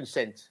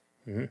scent.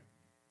 Mm-hmm.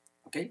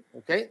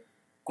 Okay.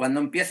 Cuando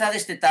empieza a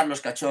destetar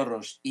los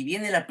cachorros y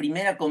viene la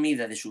primera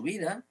comida de su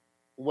vida,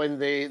 when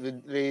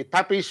the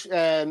puppies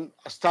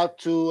start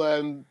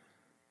to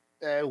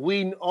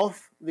wean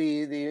off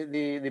the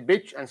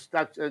bitch and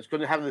start it's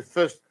going to have the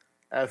first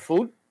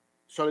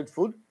solid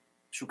food.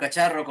 Su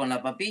cacharro con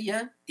la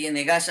papilla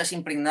tiene gasas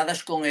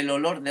impregnadas con el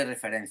olor de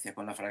referencia,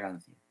 con la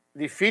fragancia.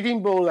 The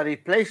feeding bowl that he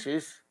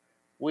places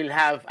will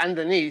have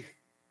underneath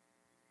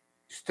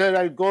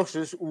sterile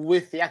gauzes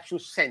with the actual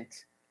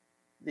scent,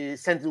 the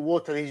scented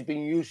water he's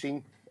been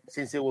using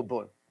since they were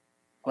born.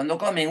 Cuando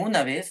comen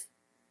una vez,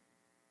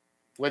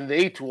 when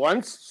they eat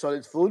once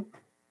solid food,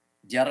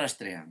 ya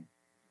rastrean.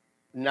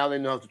 Now they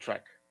know how to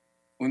track.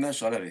 Una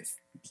sola vez.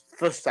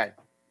 First time.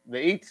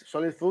 They eat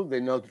solid food, they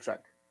know how to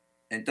track.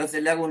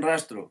 Entonces le hago un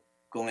rastro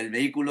con el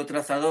vehículo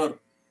trazador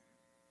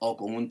o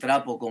con un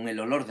trapo con el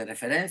olor de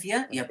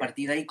referencia y a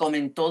partir de ahí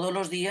comen todos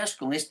los días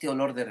con este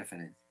olor de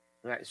referencia.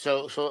 Right.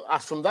 So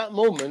as from that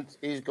moment,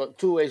 he's got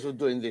 2 ways of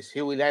doing this.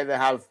 He will either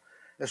have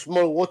a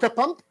small water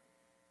pump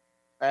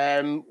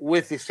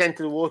with the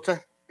scented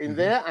water in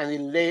there, and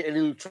he'll lay a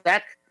little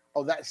track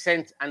of that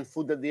scent and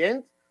food at the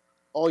end.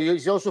 Or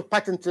he's also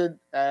patented,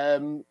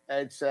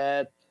 it's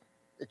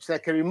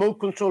like a remote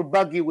control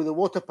buggy with a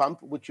water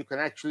pump, which you can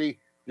actually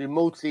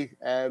remotely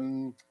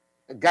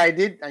guide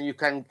it, and you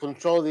can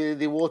control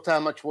the water, how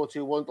much water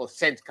you want, or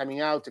scent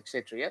coming out,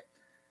 etc. Yeah?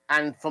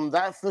 And from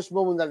that first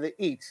moment that they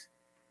eat,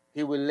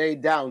 he will lay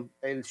down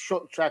a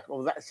short track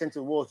of that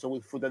scented water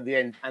with food at the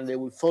end, and they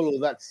will follow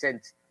that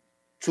scent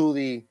to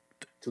the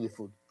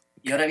food.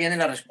 Y ahora viene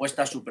la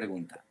respuesta a su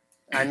pregunta.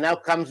 And now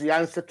comes the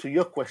answer to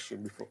your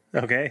question before.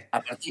 Okay. A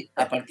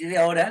partir de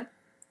ahora,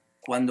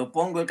 cuando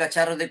pongo el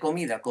cacharro de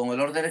comida con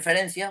olor de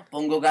referencia,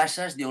 pongo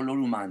gasas de olor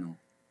humano.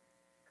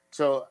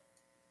 So,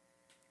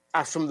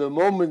 as from the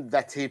moment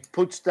that he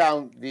puts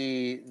down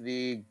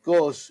the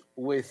gauze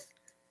with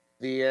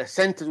the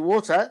scented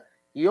water,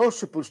 he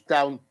also puts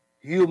down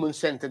human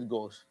scented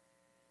gauze.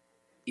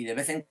 Y de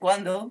vez en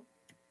cuando,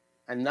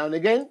 and now and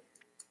again,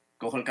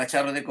 cojo el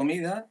cacharro de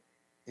comida,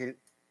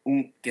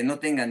 que no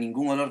tenga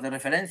ningún olor de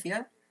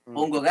referencia,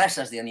 pongo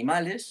gasas de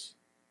animales,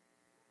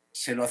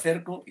 se lo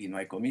acerco y no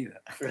hay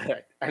comida.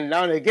 Right. And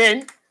now and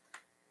again,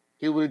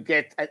 he will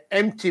get an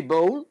empty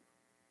bowl,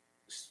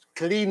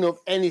 clean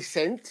of any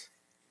scent,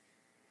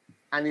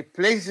 and he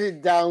places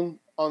it down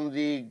on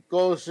the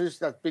gauzes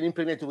that have been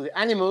impregnated with the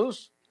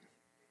animals,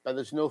 but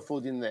there's no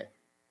food in there.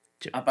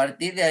 A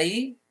partir de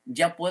ahí,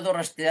 ya puedo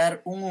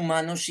rastrear un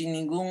humano sin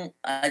ninguna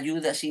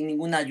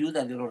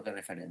ayuda de olor de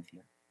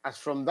referencia. As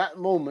from that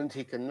moment,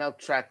 he can now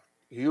track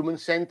human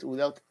scent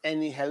without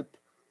any help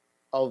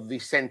of the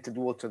scented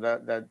water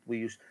that we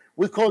use.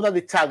 We call that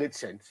the target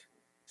scent.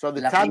 So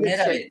the target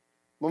scent.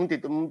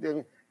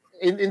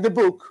 In the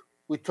book,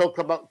 we talk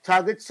about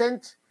target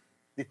scent.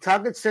 The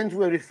target scent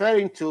we're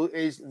referring to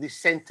is the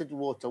scented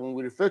water. When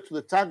we refer to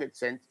the target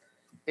scent,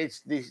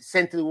 it's the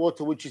scented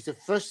water, which is the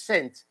first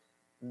scent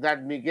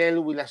that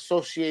Miguel will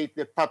associate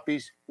the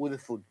puppies with the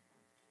food.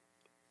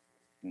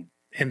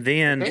 And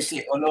then...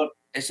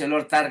 Ese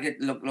olor target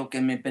lo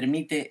que me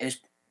permite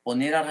es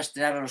poner a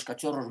rastrear a los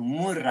cachorros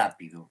muy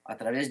rápido a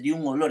través de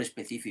un olor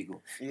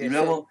específico. Y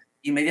luego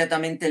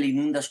inmediatamente le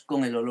inundas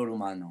con el olor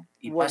humano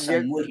y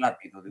pasan muy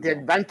rápido. The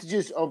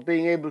advantages of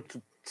being able to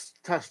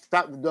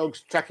start the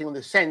dogs tracking on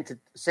the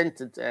scented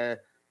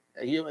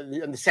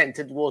and the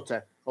scented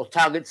water or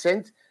target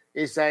scent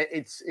is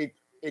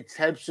it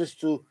helps us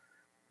to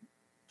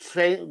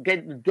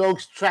get the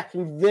dogs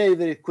tracking very,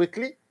 very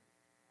quickly,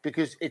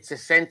 because it's a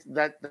scent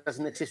that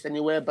doesn't exist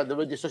anywhere but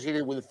already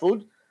associated with the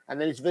food, and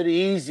then it's very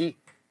easy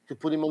to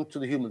put him onto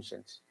the human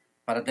scents.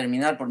 Para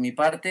terminar, por mi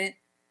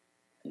parte,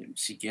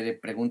 si quiere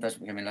preguntas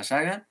que me las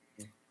haga,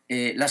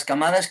 las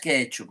camadas que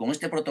he hecho con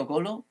este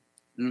protocolo,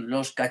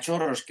 los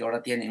cachorros que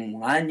ahora tienen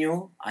 1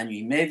 año, año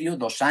y medio,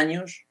 2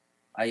 años,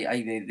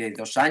 hay de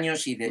 2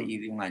 años y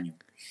de 1 año,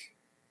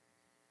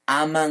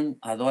 aman,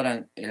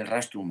 adoran el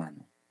rastro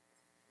humano.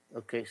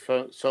 Okay,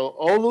 so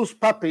all those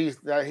puppies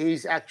that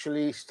he's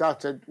actually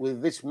started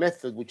with this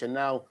method, which are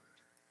now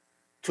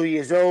 2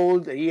 years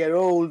old, 1 year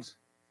old,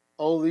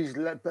 all these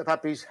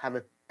puppies have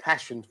a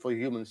passion for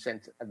human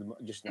scent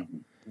just now.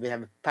 Mm-hmm. They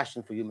have a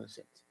passion for human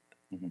scent.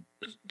 Mm-hmm.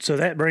 So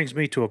that brings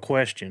me to a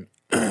question.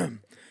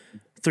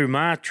 Through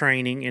my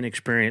training and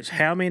experience,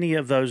 how many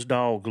of those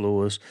dogs,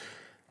 Lewis,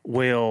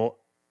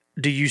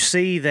 do you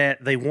see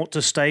that they want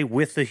to stay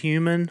with the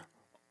human,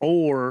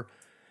 or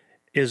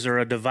is there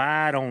a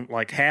divide on,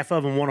 like, half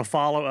of them want to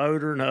follow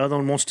odor and the other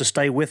one wants to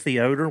stay with the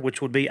odor,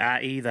 which would be,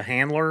 i.e., the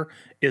handler?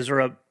 Is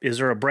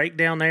there a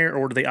breakdown there,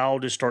 or do they all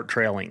just start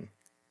trailing?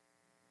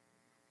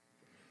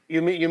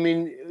 You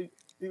mean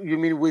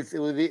with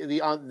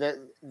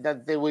the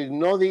that they will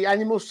know the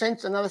animal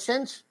sense, another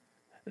sense?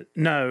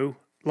 No,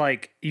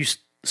 like you.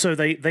 So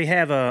they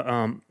have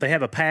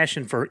a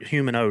passion for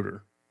human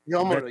odor.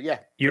 Yeah.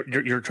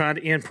 You're trying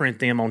to imprint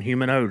them on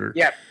human odor.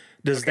 Yeah.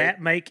 Does that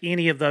make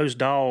any of those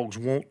dogs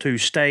want to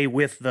stay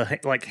with the,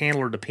 like,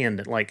 handler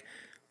dependent? Like,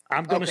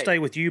 I'm going to stay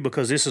with you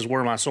because this is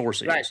where my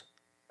source is. Right.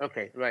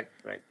 Okay. Right.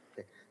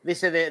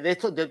 Dice de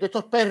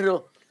estos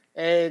perros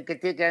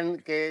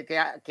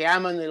que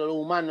aman lo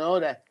humano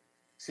ahora.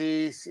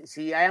 Si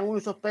hay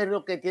algunos de esos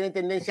perros que tienen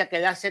tendencia a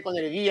quedarse con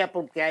el guía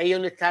porque ahí es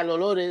donde está el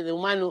olor de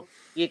humano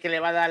y es que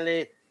le va a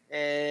darle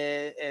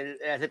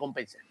la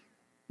recompensa.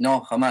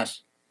 No,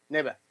 jamás.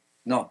 Never.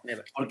 No,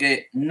 never.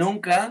 Porque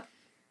nunca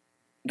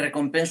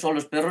recompenso a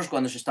los perros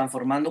cuando se están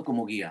formando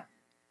como guía.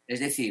 Es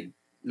decir,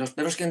 los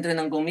perros que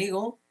entrenan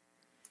conmigo,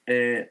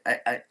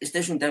 este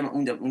es un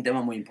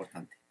tema muy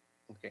importante.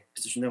 Okay.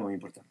 Este es un tema muy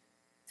importante.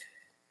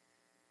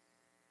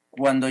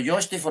 Cuando yo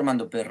estoy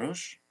formando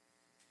perros,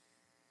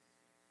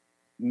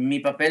 mi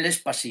papel es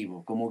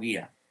pasivo, como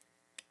guía.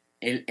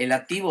 El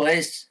activo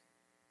es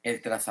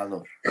el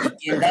trazador. Y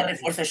quien da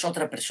refuerzo es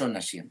otra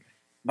persona siempre.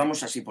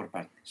 Vamos así por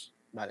partes.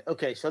 Vale,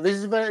 okay, so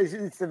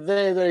it's a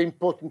very, very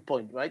important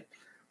point, right?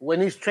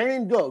 When he's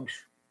training dogs,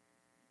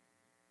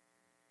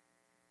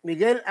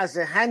 Miguel, as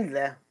a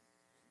handler,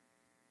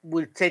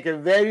 will take a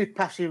very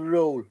passive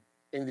role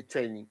in the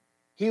training.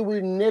 He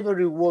will never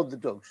reward the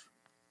dogs.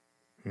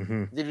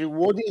 Mm-hmm. The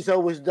rewarding is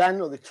always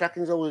done, or the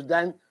tracking is always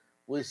done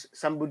with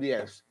somebody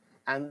else.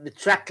 And the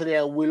track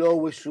layer will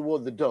always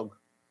reward the dog.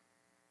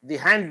 The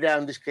handler,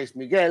 in this case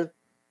Miguel,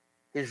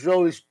 his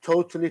role is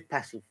totally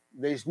passive.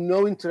 There is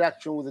no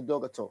interaction with the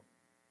dog at all.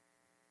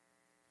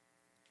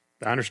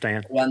 I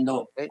understand.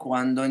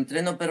 Cuando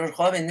entreno perros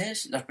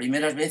jóvenes, las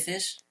primeras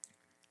veces,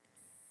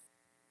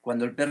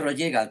 cuando el perro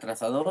llega al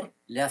trazador,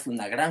 le hace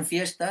una gran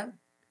fiesta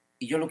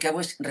y yo lo que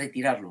hago es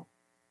retirarlo.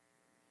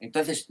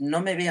 Entonces,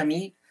 no me ve a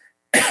mí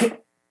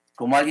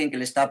como alguien que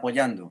le está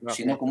apoyando,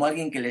 sino como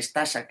alguien que le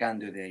está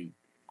sacando de ahí.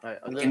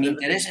 Porque mi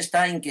interés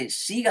está en que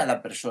siga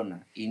la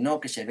persona y no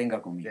que se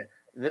venga conmigo.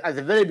 At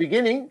the very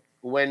beginning,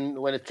 when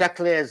a track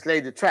layer has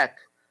laid the track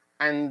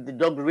and the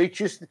dog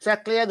reaches the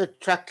track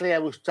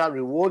layer will start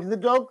rewarding the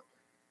dog.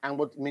 And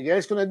what Miguel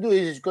is going to do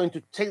is he's going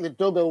to take the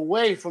dog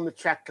away from the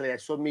track layer.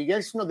 So Miguel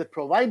is not the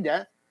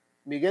provider.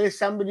 Miguel is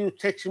somebody who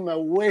takes him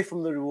away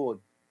from the reward,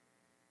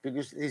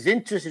 because his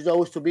interest is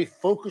always to be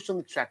focused on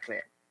the track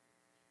layer.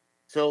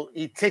 So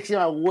he takes him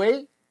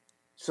away,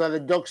 so the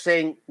dog's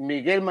saying,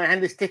 Miguel, my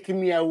hand is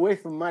taking me away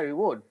from my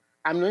reward.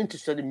 I'm not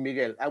interested in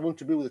Miguel. I want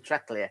to be with the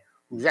track layer,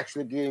 who's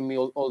actually giving me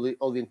all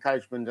the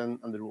encouragement and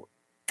the reward.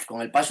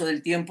 Con el paso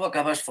del tiempo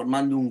acabas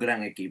formando un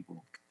gran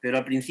equipo. Pero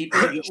al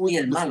principio yo soy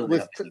el malo de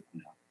la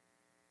película.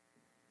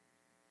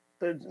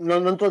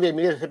 No entro bien,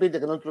 Miguel, repite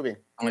que no entro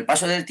bien. Con el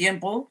paso del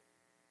tiempo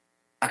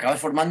acabas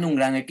formando un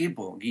gran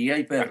equipo, guía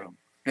y perro.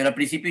 Pero al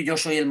principio yo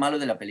soy el malo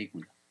de la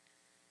película.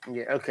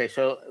 Yeah, okay,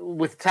 so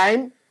with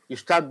time, you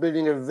start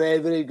building a very,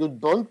 very good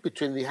bond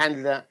between the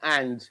handler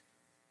and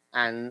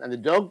the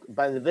dog.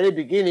 By the very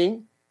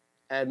beginning,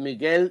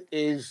 Miguel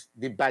is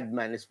the bad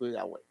man, let's put it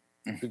that way,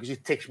 because he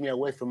takes me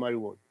away from my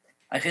reward.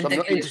 Hay gente so I'm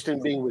not interested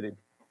in being with him.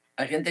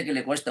 Hay gente que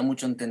le cuesta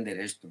mucho entender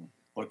esto,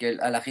 porque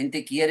a la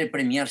gente quiere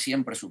premiar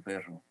siempre a su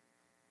perro.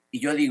 Y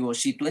yo digo,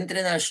 si tú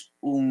entrenas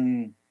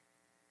un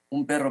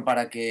perro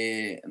para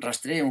que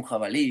rastree un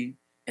jabalí,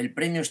 el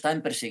premio está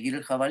en perseguir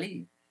el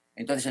jabalí.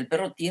 Entonces el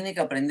perro tiene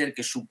que aprender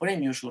que su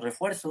premio, su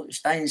refuerzo,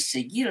 está en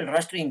seguir el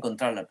rastro y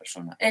encontrar a la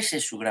persona. Ese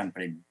es su gran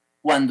premio.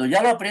 Cuando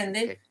ya lo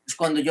aprende, es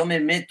cuando yo me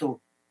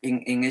meto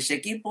en ese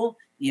equipo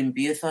y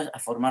empiezo a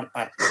formar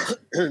parte.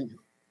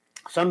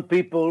 Some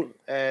people,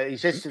 he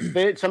says,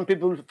 some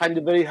people find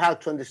it very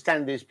hard to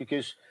understand this,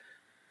 because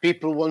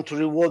people want to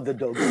reward the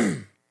dogs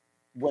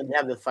when they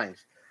have the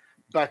fines.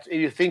 But if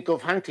you think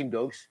of hunting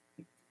dogs,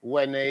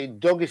 when a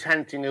dog is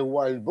hunting a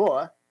wild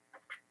boar,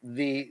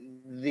 the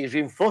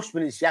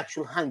reinforcement is the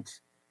actual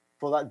hunt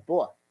for that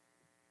boar,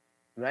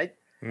 right?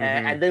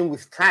 And then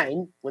with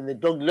time, when the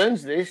dog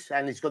learns this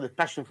and it's got the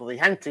passion for the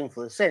hunting,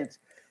 for the scent,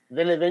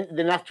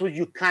 then afterwards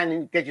you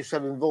can get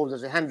yourself involved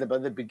as a handler. But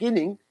at the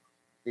beginning,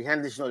 the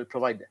handler is not the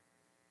provider.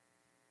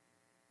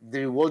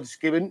 The reward is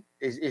given,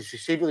 is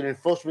received, the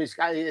reinforcement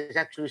is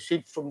actually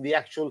received from the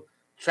actual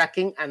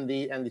tracking and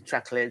the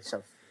track layer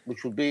itself,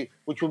 which will be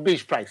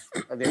his price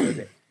at the end of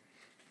the day.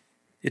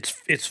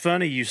 It's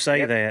funny you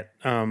say that.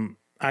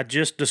 I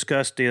just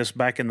discussed this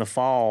back in the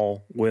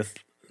fall with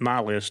my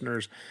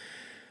listeners.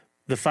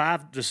 The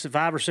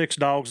five or six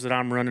dogs that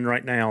I'm running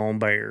right now on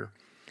bear,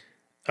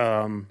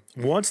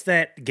 once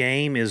that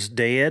game is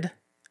dead,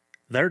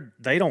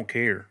 they don't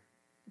care.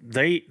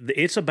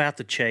 It's about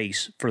the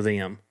chase for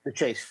them. The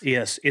chase.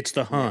 Yes, it's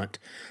the hunt.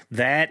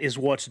 That is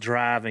what's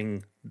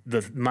driving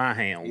my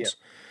hounds.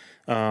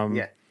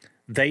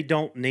 They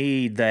don't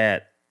need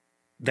that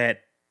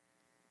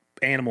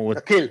animal.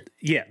 A kill.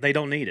 Yeah, they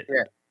don't need it.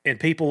 Yeah. And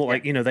people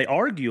they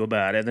argue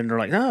about it, and they're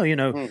like, no,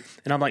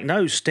 and I'm like,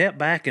 no, step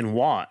back and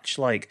watch.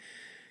 Like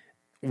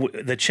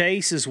the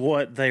chase is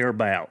what they're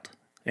about,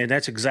 and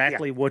that's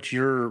exactly what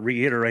you're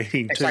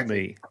reiterating to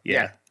me.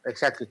 Yeah.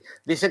 Exactly.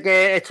 Dice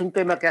que es un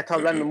tema que ha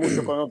estado hablando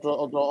mucho con otra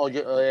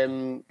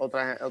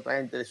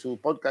gente de su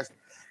podcast.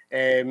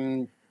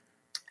 Él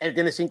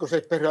tiene 5 o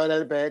 6 perros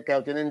ahora que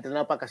lo tienen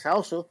entrenado para cazar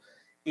oso,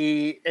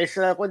 y él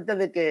se da cuenta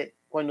de que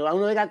cuando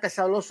uno llega a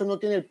cazar el oso no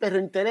tiene el perro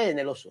interés en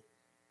el oso.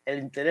 El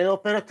interés de los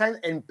perros está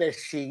en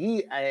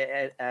perseguir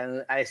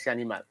a ese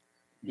animal.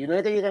 Y una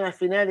vez que llegan al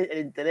final, el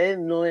interés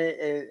no es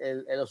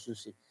el oso en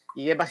sí.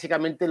 Y es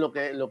básicamente lo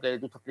que tú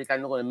estás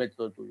explicando con el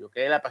método tuyo,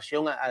 que es la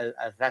pasión al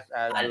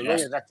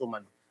rastro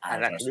humano. Al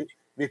rastro.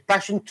 The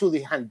passion to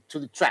the hunt, to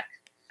the track.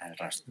 Al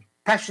rastro.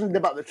 Passion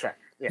about the track.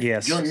 Yeah.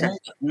 Yes. Yo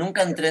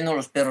nunca entreno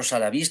los perros a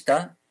la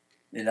vista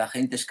de la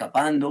gente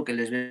escapando, que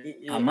les ve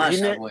jamás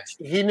hago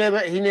eso. He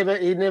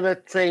never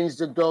trains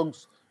the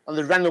dogs on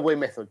the runaway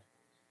method.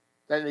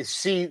 That they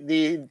see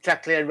the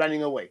track layer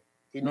running away.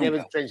 He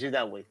never trains it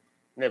that way.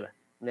 Never.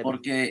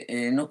 Porque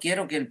no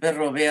quiero que el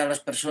perro vea a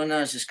las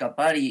personas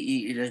escapar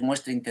y les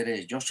muestre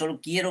interés. Yo solo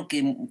quiero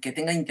que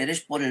tenga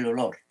interés por el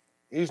olor.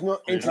 He's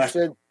not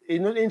interested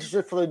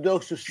for the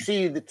dogs to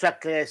see the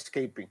track layer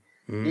escaping.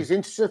 He's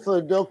interested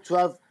for the dog to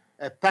have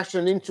a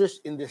passion and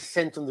interest in the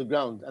scent on the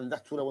ground, and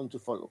that's what I want to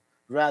follow,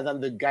 rather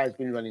than the guy's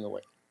been running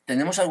away.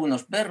 Tenemos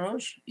algunos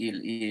perros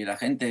y la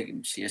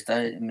gente, si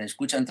me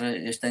escucha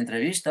esta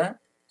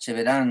entrevista, se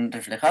verán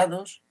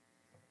reflejados,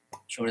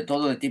 sobre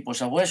todo de tipo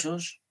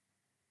sabuesos,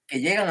 que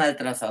llegan al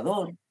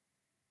trazador,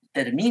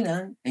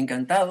 terminan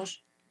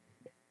encantados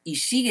y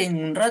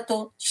siguen un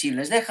rato, si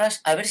les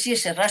dejas, a ver si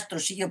ese rastro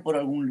sigue por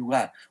algún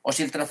lugar. O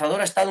si el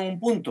trazador ha estado en un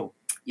punto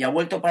y ha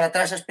vuelto para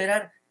atrás a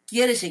esperar,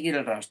 quiere seguir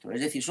el rastro.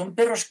 Es decir, son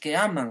perros que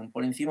aman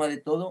por encima de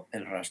todo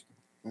el rastro.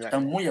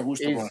 Están muy a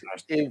gusto con el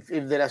rastro.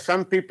 If there are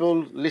some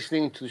people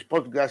listening to this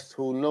podcast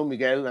who know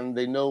Miguel and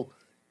they know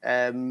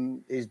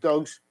his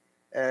dogs,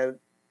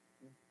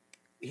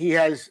 he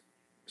has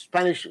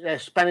Spanish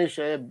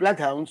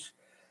bloodhounds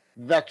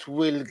that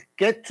will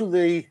get to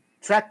the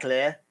track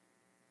layer,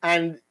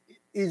 and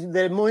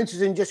they're more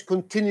interested in just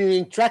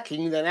continuing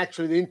tracking than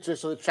actually the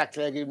interest of the track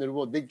layer giving the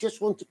reward. They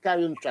just want to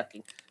carry on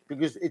tracking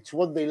because it's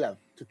what they love,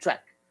 to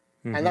track.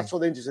 And that's what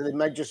they're interested in. They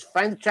might just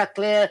find the track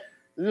layer,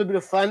 a little bit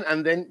of fun,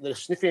 and then the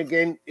sniffing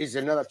again is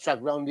another track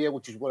round here,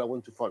 which is what I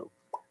want to follow.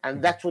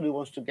 And that's what he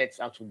wants to get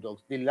out of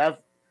dogs. The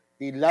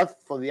love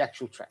for the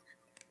actual track.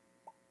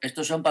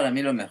 Estos son para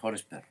mí los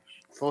mejores perros.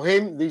 For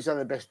him, these are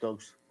the best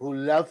dogs who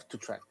love to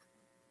track.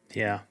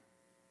 Yeah.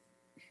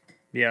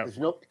 There's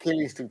no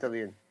killing instinct at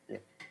the end. Yeah.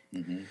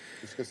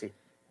 It's good to see.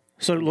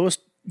 So, Louis,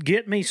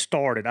 get me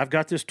started. I've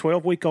got this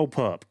 12-week-old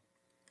pup,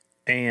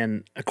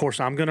 and of course,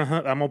 I'm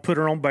gonna put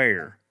her on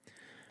bear.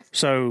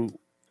 So,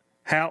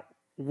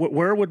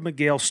 where would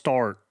Miguel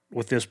start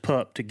with this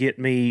pup to get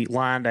me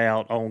lined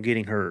out on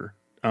getting her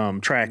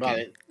tracking?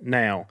 Right.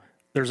 Now,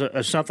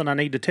 there's something I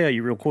need to tell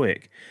you real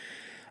quick.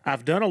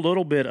 I've done a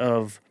little bit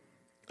of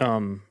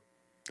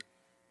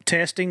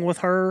testing with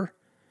her.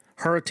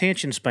 Her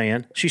attention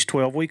span, she's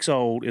 12 weeks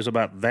old, is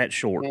about that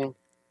short.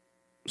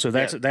 So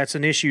that's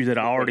an issue that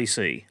I already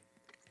see.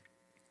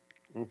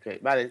 Okay,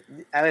 vale.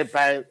 A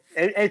ver,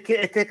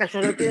 este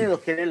cachorro tiene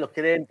los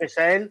quiere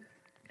empezar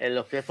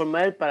los quiere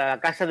formar para la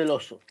casa del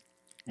oso.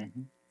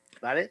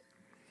 ¿Vale?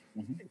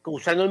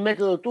 Usando el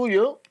método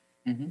tuyo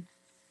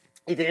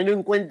y teniendo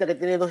en cuenta que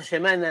tiene 12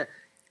 semanas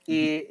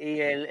y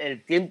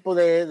el tiempo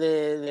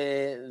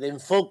de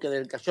enfoque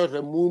del cachorro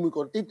es muy, muy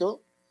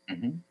cortito,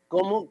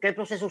 ¿qué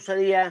proceso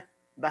usaría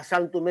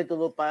basado en tu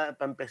método para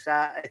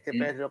empezar este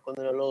perro con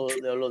el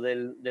olor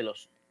del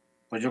oso?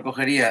 Pues yo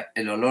cogería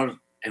el olor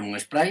en un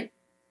spray,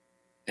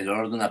 el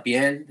olor de una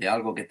piel, de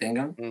algo que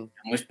tengan, en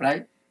un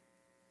spray,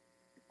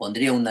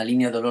 pondría una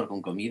línea de olor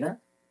con comida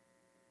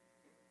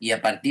y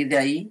a partir de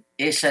ahí,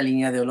 esa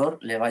línea de olor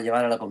le va a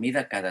llevar a la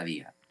comida cada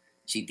día.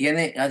 Si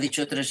tiene, ha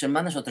dicho 3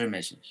 semanas o 3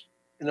 meses.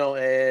 No,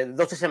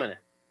 12 semanas.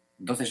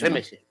 12 3 semanas.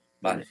 meses.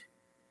 Vale.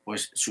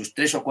 Pues sus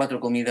 3 o 4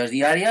 comidas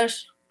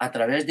diarias a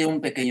través de un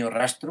pequeño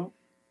rastro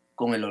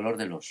con el olor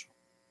del oso.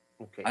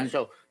 Okay. ¿Vale?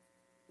 So,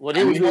 what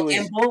he Al will mismo do is...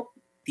 tiempo,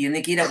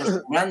 tiene que ir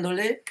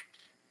acostumbrándole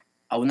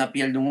a una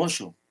piel de un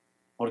oso,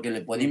 porque le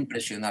puede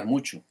impresionar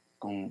mucho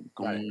con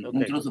Vale,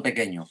 un trozo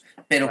pequeño.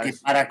 Pero Vale. que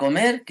para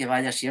comer, que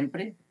vaya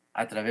siempre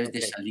a través de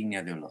esa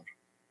línea de olor.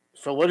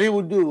 So what he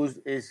would do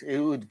is he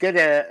would get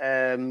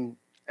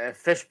a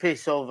fresh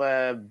piece of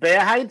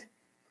bear hide,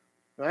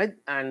 right,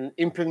 and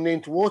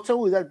impregnate water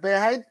with that bear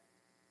hide.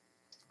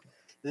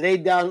 Lay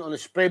down on a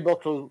spray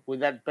bottle with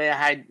that bear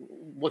hide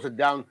watered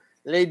down.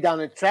 Lay down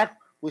a track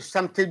with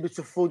some tidbits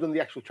of food on the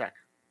actual track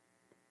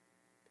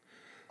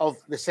of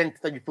the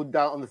scent that you put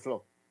down on the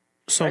floor.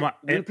 So right?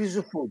 Little pieces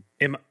of food.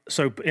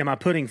 Am I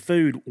putting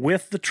food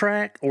with the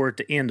track or at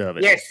the end of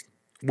it? Yes.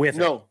 With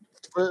No.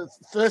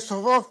 First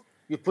of all,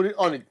 you put it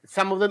on it.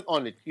 Some of them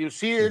on it. You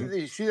see it.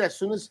 You see as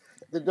soon as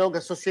the dog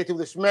associated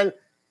with the smell,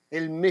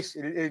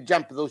 he'll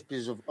jump those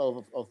pieces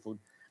of food.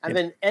 And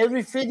then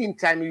every feeding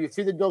time, you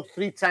feed the dog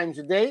 3 times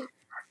a day.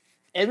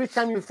 Every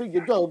time you feed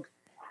your dog,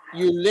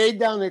 you lay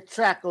down a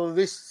track of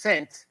this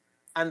scent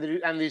and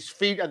this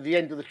feed at the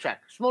end of the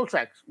track. Small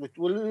tracks.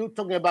 We're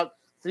talking about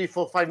 3,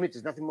 4, 5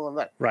 meters, nothing more than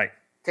that. Right.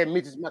 10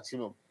 meters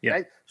maximum. Yeah.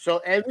 Right. So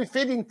every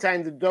feeding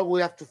time, the dog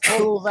will have to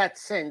follow that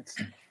scent,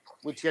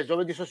 which he has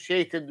already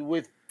associated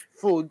with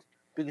food,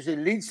 because it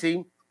leads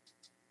him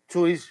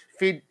to his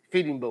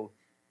feeding bowl.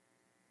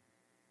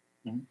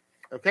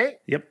 Okay.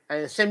 Yep. And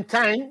at the same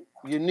time,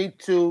 you need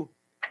to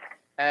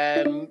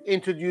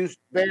introduce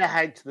bear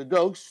hide to the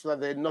dogs so that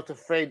they're not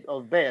afraid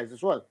of bears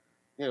as well.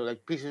 You know,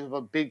 like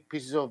big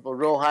pieces of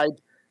rawhide.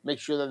 Make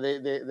sure that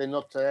they're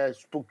not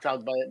spooked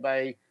out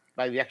by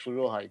the actual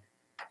rawhide.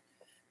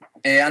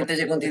 Antes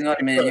de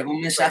continuar, me llegó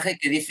un mensaje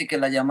que dice que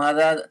la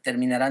llamada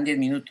terminará en 10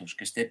 minutos,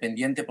 que esté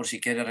pendiente por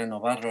si quiere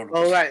renovarlo.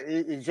 All right.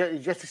 You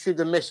just received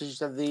the message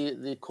that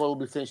the call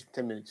will be finished in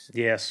 10 minutes.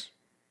 Yes.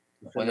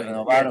 Puede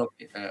renovar o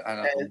que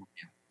haga como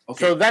quiera.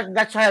 Okay. So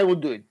that's how I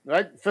would do it,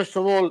 right? First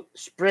of all,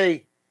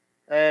 spray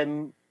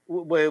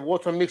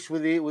water mixed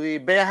with the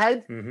bear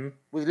hide,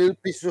 with little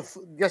pieces of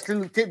just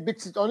little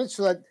tidbits on it,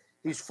 so that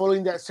he's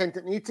following that scent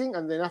and eating.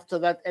 And then after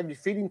that, every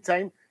feeding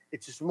time,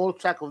 it's a small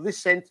track of this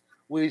scent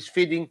with his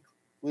feeding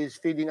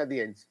at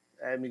the end.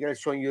 Miguel is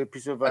showing you a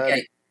piece of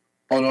okay.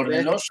 Olor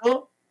del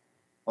oso,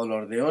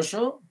 olor de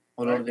oso,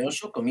 olor de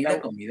oso,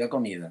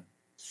 comida.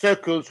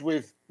 Circles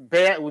with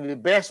the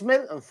bear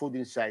smell and food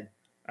inside.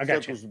 I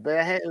got Circles,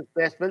 bear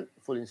smell,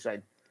 food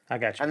inside. I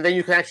got you. And then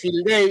you can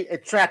actually lay a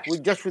track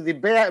with the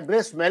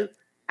bear smell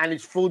and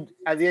its food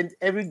at the end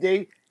every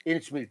day in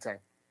its mealtime.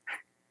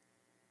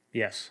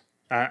 Yes.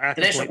 I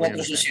 3 o 4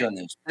 understand.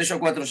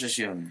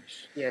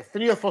 sesiones. Yeah,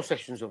 3 or 4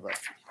 sessions of that.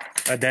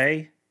 A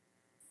day?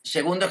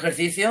 Segundo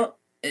ejercicio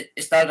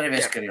está al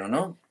revés, creo,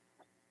 ¿no?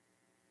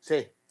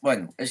 Sí.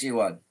 Bueno, es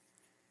igual.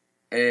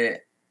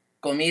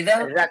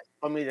 Comida.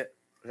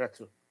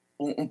 Exacto.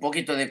 Un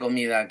poquito de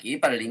comida aquí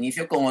para el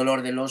inicio con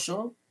olor del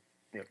oso.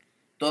 Yeah.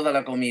 Toda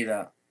la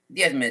comida.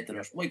 10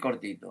 metros, muy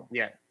cortito.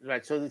 Yeah,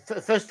 right. So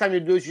the first time you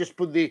do is just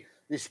put the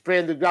spray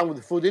on the ground with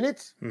the food in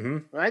it,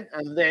 right?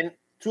 And then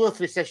 2 or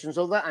 3 sessions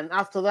of that. And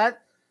after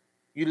that,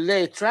 you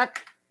lay a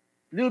track,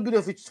 a little bit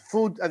of its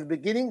food at the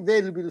beginning, there a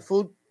little bit of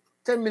food,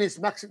 10 minutes,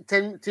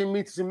 10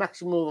 meters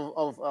maximum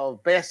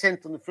of bear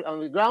scent on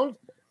the ground,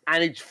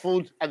 and its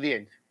food at the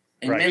end.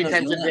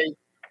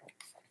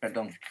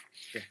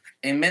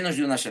 En menos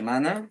de una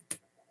semana.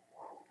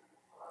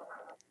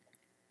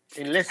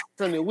 In less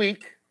than a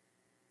week,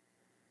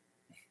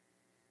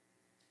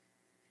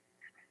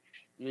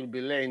 you'll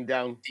be laying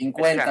down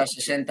 50,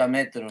 60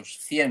 metros,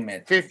 100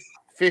 metros.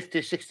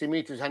 50, 60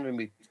 meters, 100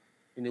 meters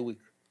in a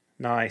week.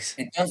 Nice.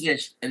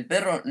 Entonces, el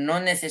perro no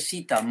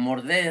necesita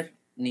morder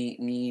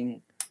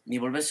ni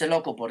volverse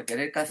loco por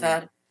querer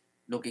cazar.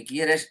 Lo que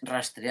quiere es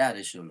rastrear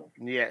ese olor.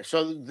 Yeah,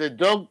 so the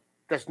dog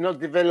does not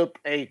develop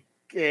a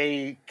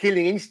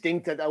killing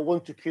instinct that I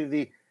want to kill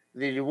the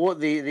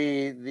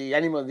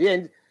animal at the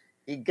end.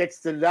 He gets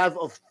the love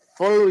of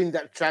following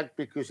that track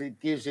because it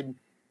gives him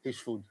his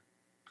food.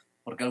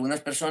 Porque algunas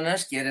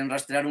personas quieren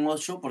rastrear un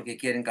oso porque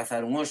quieren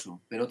cazar un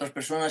oso, pero otras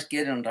personas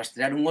quieren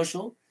rastrear un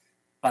oso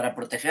para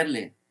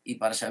protegerle y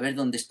para saber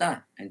dónde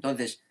está.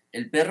 Entonces,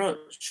 el perro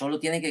solo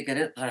tiene que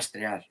querer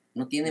rastrear,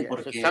 no tiene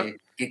por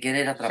qué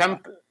querer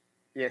atrapar.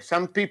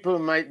 Some people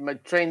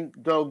might train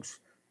dogs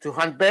to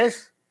hunt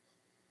bears.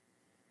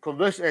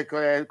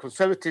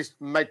 Conservatives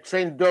might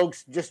train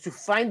dogs just to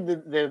find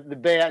the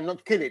bear and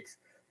not kill it.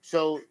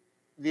 So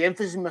the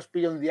emphasis must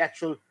be on the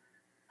actual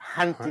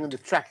hunting and the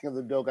tracking of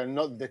the dog and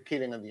not the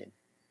killing at the end.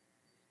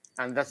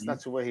 And that's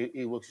the way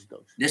he works his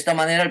dogs. De esta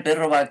manera el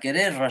perro va a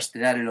querer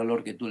rastrear el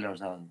olor que tú le has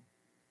dado.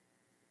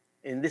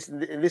 In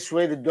this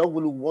way, the dog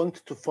will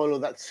want to follow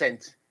that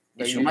scent.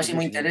 Y su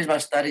máximo interés va a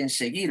estar en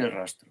seguir el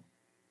rastro.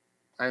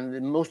 And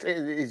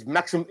his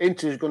maximum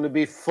interest is going to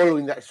be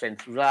following that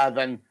scent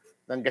rather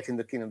than getting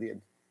the kill at the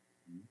end.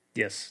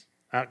 Yes,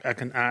 I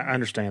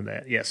understand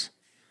that. Yes.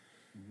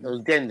 Lo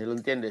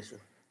entiende eso.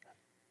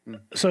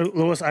 So,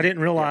 Louis, I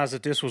didn't realize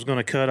that this was going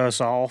to cut us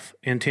off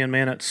in 10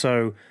 minutes.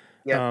 So,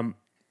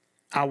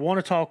 I want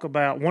to talk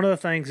about one of the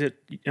things that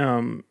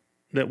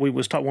that when we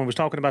was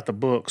talking about the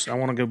books. I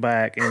want to go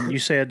back, and you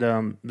said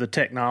the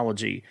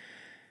technology.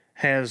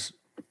 Has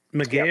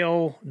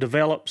Miguel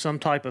developed some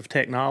type of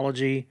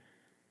technology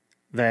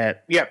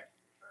that? Yeah.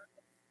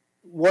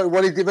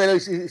 What it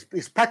develops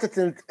is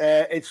patented.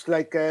 It's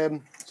like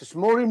it's a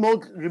small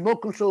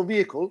remote control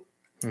vehicle,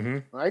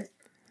 right?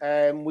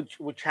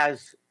 Which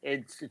has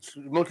it's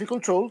remotely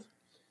controlled.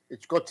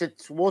 It's got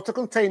its water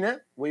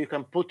container where you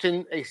can put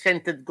in a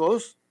scent that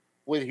goes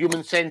with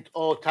human scent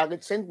or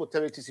target scent,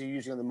 whatever it is you're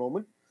using at the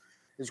moment.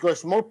 It's got a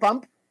small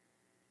pump,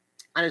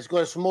 and it's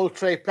got a small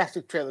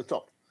plastic tray at the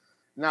top.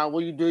 Now,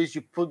 what you do is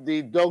you put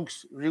the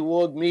dog's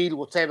reward meal,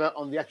 whatever,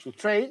 on the actual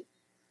tray.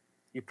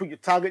 You put your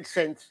target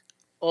scent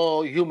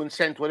or human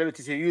scent, whatever it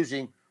is you're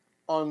using,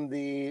 on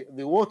the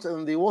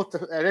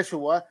water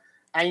reservoir,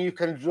 and you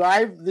can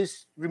drive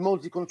this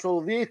remotely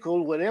controlled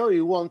vehicle wherever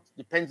you want.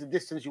 Depends the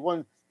distance you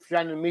want,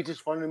 300 meters,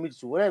 400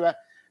 meters, or whatever,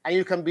 and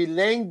you can be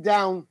laying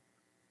down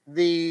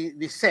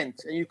the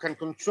scent, and you can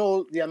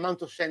control the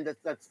amount of scent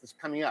that's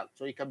coming out.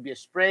 So it can be a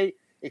spray,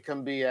 it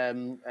can be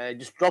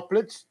just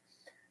droplets,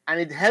 and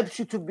it helps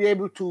you to be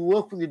able to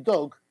work with your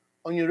dog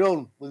on your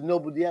own with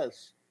nobody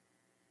else.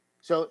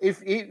 So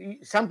if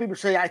some people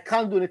say, I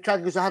can't do any track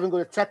because I haven't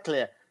got a track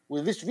clear.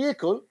 With this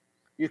vehicle,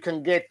 you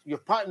can get your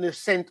partner's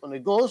scent on a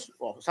ghost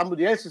or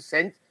somebody else's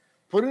scent,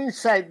 put it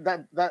inside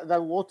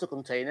that water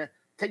container,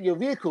 take your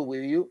vehicle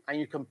with you, and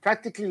you can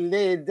practically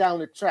lay it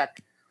down a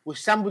track with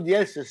somebody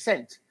else's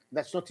scent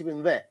that's not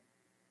even there.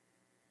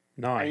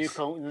 Nice.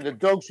 And the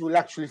dogs will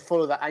actually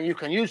follow that, and you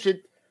can use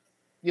it.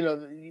 You know,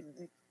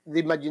 the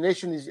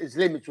imagination is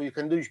limited. What you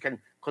can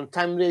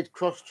contaminate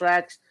cross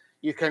tracks.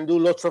 You can do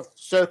lots of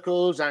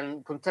circles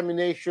and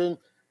contamination,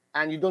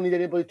 and you don't need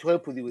anybody to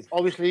help with you.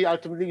 Obviously,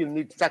 ultimately, you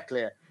need track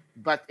clear,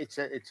 but it's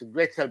a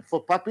great help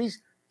for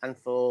puppies and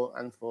for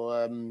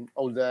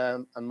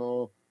older and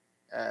more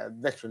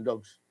veteran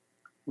dogs.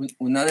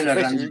 Una de las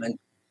grandes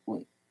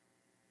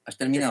 ¿Has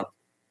terminado?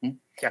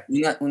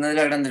 Yeah. Una de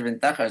las grandes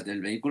ventajas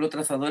del vehículo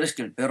trazador es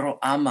que el perro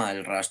ama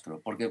el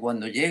rastro, porque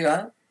cuando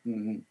llega,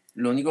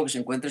 lo único que se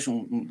encuentra es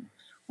un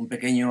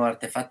pequeño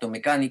artefacto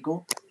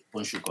mecánico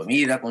con su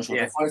comida, con su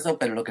refuerzo,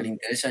 pero lo que le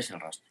interesa es el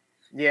rastro.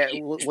 Yeah,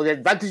 well, the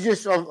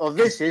advantages of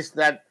this is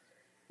that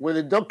when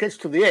the dog gets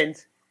to the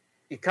end,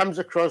 it comes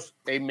across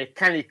a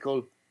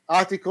mechanical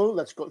article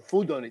that's got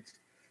food on it.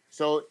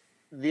 So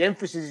the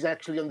emphasis is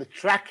actually on the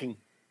tracking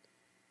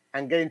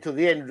and getting to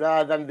the end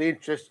rather than the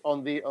interest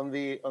on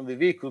the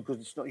vehicle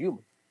because it's not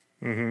human.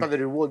 Mm-hmm. But the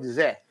reward is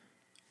there.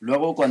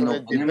 Luego, cuando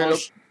develop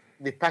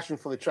the passion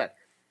for the track.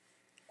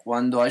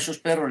 Cuando a esos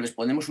perros les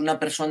ponemos una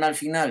persona al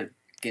final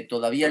que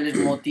todavía les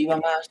motiva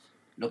más,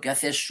 lo que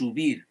hace es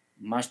subir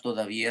más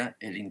todavía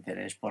el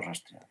interés por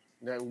rastrear.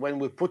 When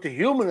we put a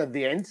human at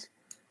the end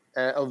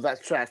of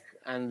that track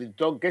and the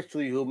dog gets to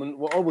the human,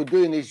 all we're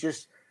doing is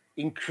just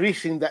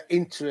increasing that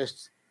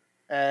interest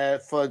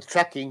for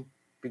tracking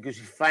because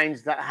he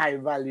finds that high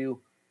value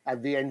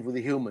at the end with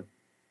the human,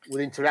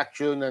 with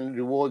interaction and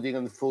rewarding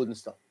and the food and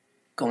stuff.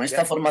 Con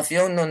esta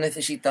formación no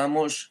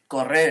necesitamos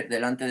correr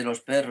delante de los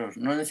perros,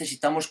 no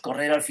necesitamos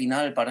correr al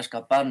final para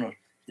escaparnos.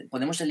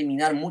 Podemos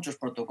eliminar muchos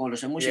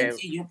protocolos. Es muy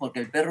sencillo porque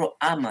el perro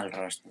ama el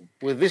rastro.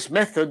 With this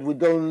method, we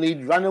don't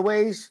need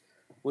runaways.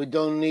 We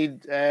don't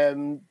need,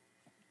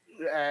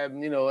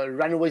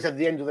 runaways at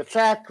the end of the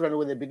track,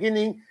 runaway at the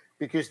beginning,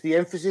 because the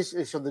emphasis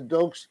is on the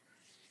dogs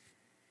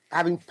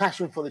having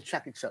passion for the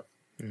track itself.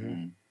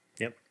 Mm-hmm.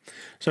 Yep.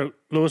 So,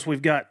 Louis,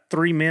 we've got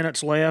 3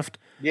 minutes left.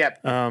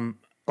 Yep.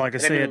 Like I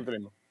said,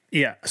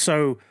 yeah.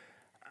 So,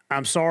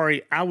 I'm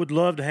sorry. I would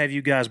love to have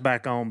you guys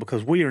back on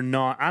because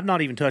I've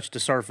not even touched the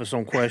surface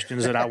on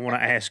questions that I want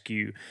to ask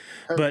you.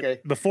 Okay.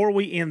 But before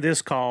we end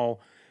this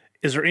call,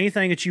 is there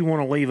anything that you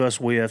want to leave us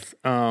with,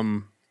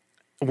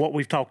 what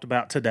we've talked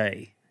about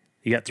today?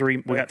 We got 3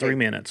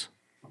 minutes.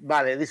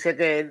 Vale, dice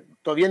que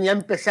todavía ni ha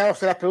empezado a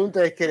hacer las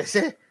preguntas que quiere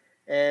hacer,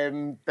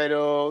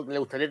 pero le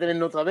gustaría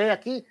tenerlo otra vez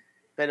aquí,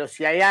 pero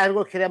si hay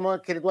algo que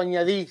queremos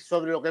añadir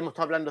sobre lo que hemos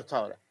estado hablando hasta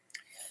ahora.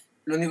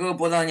 Lo único que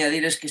puedo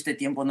añadir es que este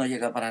tiempo no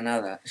llega para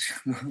nada.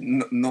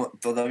 No,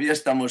 todavía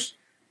estamos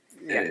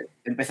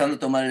empezando a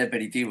tomar el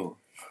aperitivo.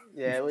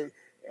 Yeah,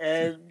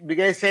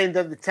 Miguel is saying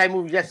that the time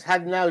we've just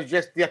had now is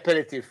just the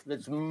aperitif.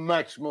 There's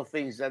much more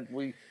things that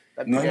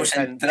no hemos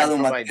entrado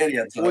en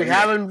materia todavía. We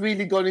haven't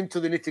really gone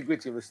into the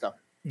nitty-gritty of the stuff.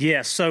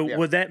 Yes, so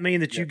would that mean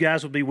that you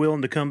guys would be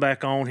willing to come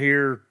back on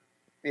here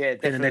in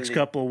the next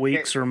couple of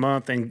weeks or a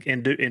month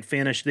and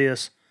finish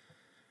this?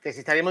 Que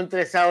si estaríamos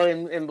interesados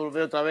en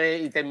volver otra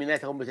vez y terminar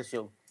esta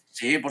conversación.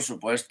 Sí, por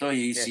supuesto,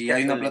 y si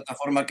hay una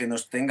plataforma que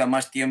nos tenga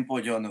más tiempo,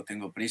 yo no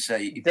tengo prisa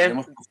y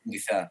podemos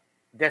profundizar.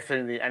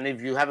 Definitely, and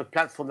if you have a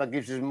platform that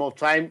gives us more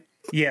time,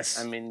 yes,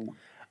 I mean,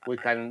 we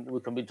can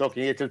be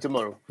talking here till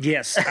tomorrow.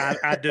 Yes,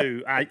 I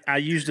do. I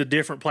used a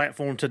different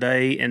platform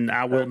today, and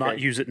I will not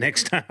use it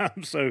next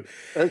time. So,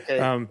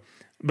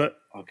 But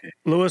Okay.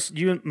 Louis,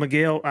 you and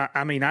Miguel,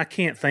 I mean, I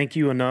can't thank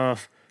you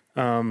enough.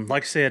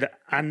 Like I said,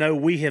 I know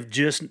we have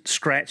just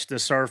scratched the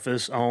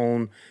surface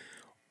on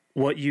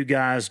what you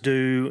guys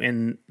do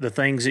and the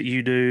things that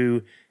you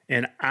do,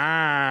 and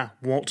I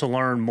want to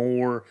learn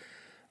more.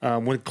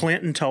 When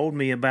Clinton told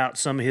me about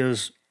some of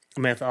his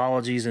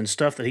methodologies and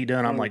stuff that he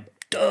done, I'm like,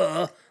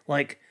 duh,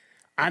 like,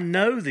 I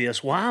know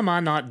this. Why am I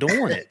not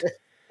doing it?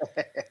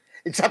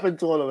 It's happened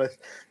to all of us.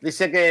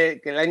 Dice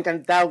que le ha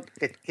encantado,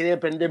 que quiere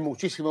aprender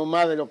muchísimo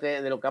más de lo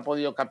que ha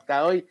podido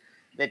captar hoy,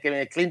 de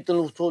que Clinton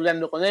lo estuvo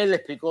hablando con él, le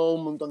explicó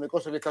un montón de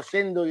cosas que está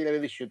haciendo y le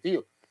había dicho,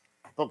 tío,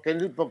 porque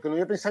no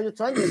había pensado yo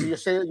estos años y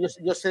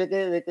yo sé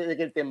de qué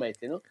el tema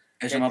 ¿no?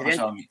 Eso me ha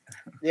pasado a mí.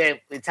 Yeah,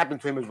 it's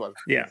happened to him as well.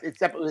 Yeah. It's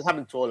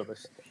happened to all of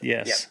us.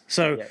 Yes. Yeah.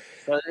 So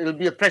it'll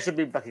be a pleasure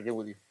being back again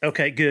with you.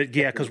 Okay, good.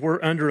 Yeah, because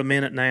we're under a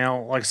minute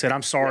now. Like I said,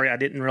 I'm sorry. I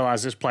didn't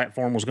realize this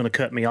platform was going to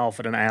cut me off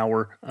at an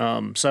hour.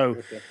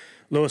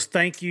 Louis,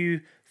 thank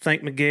you.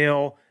 Thank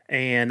Miguel.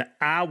 And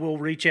I will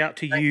reach out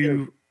to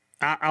you.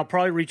 I'll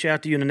probably reach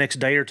out to you in the next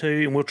day or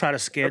two, and we'll try to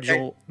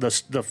schedule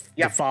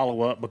the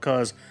follow-up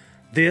because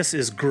this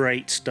is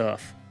great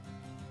stuff.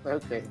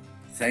 Okay.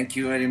 Thank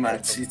you very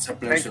much. It's a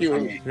pleasure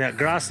for me. Yeah,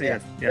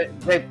 gracias.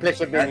 Great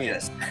pleasure being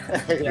here.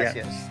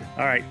 Gracias. Yes.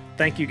 All right.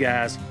 Thank you,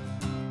 guys.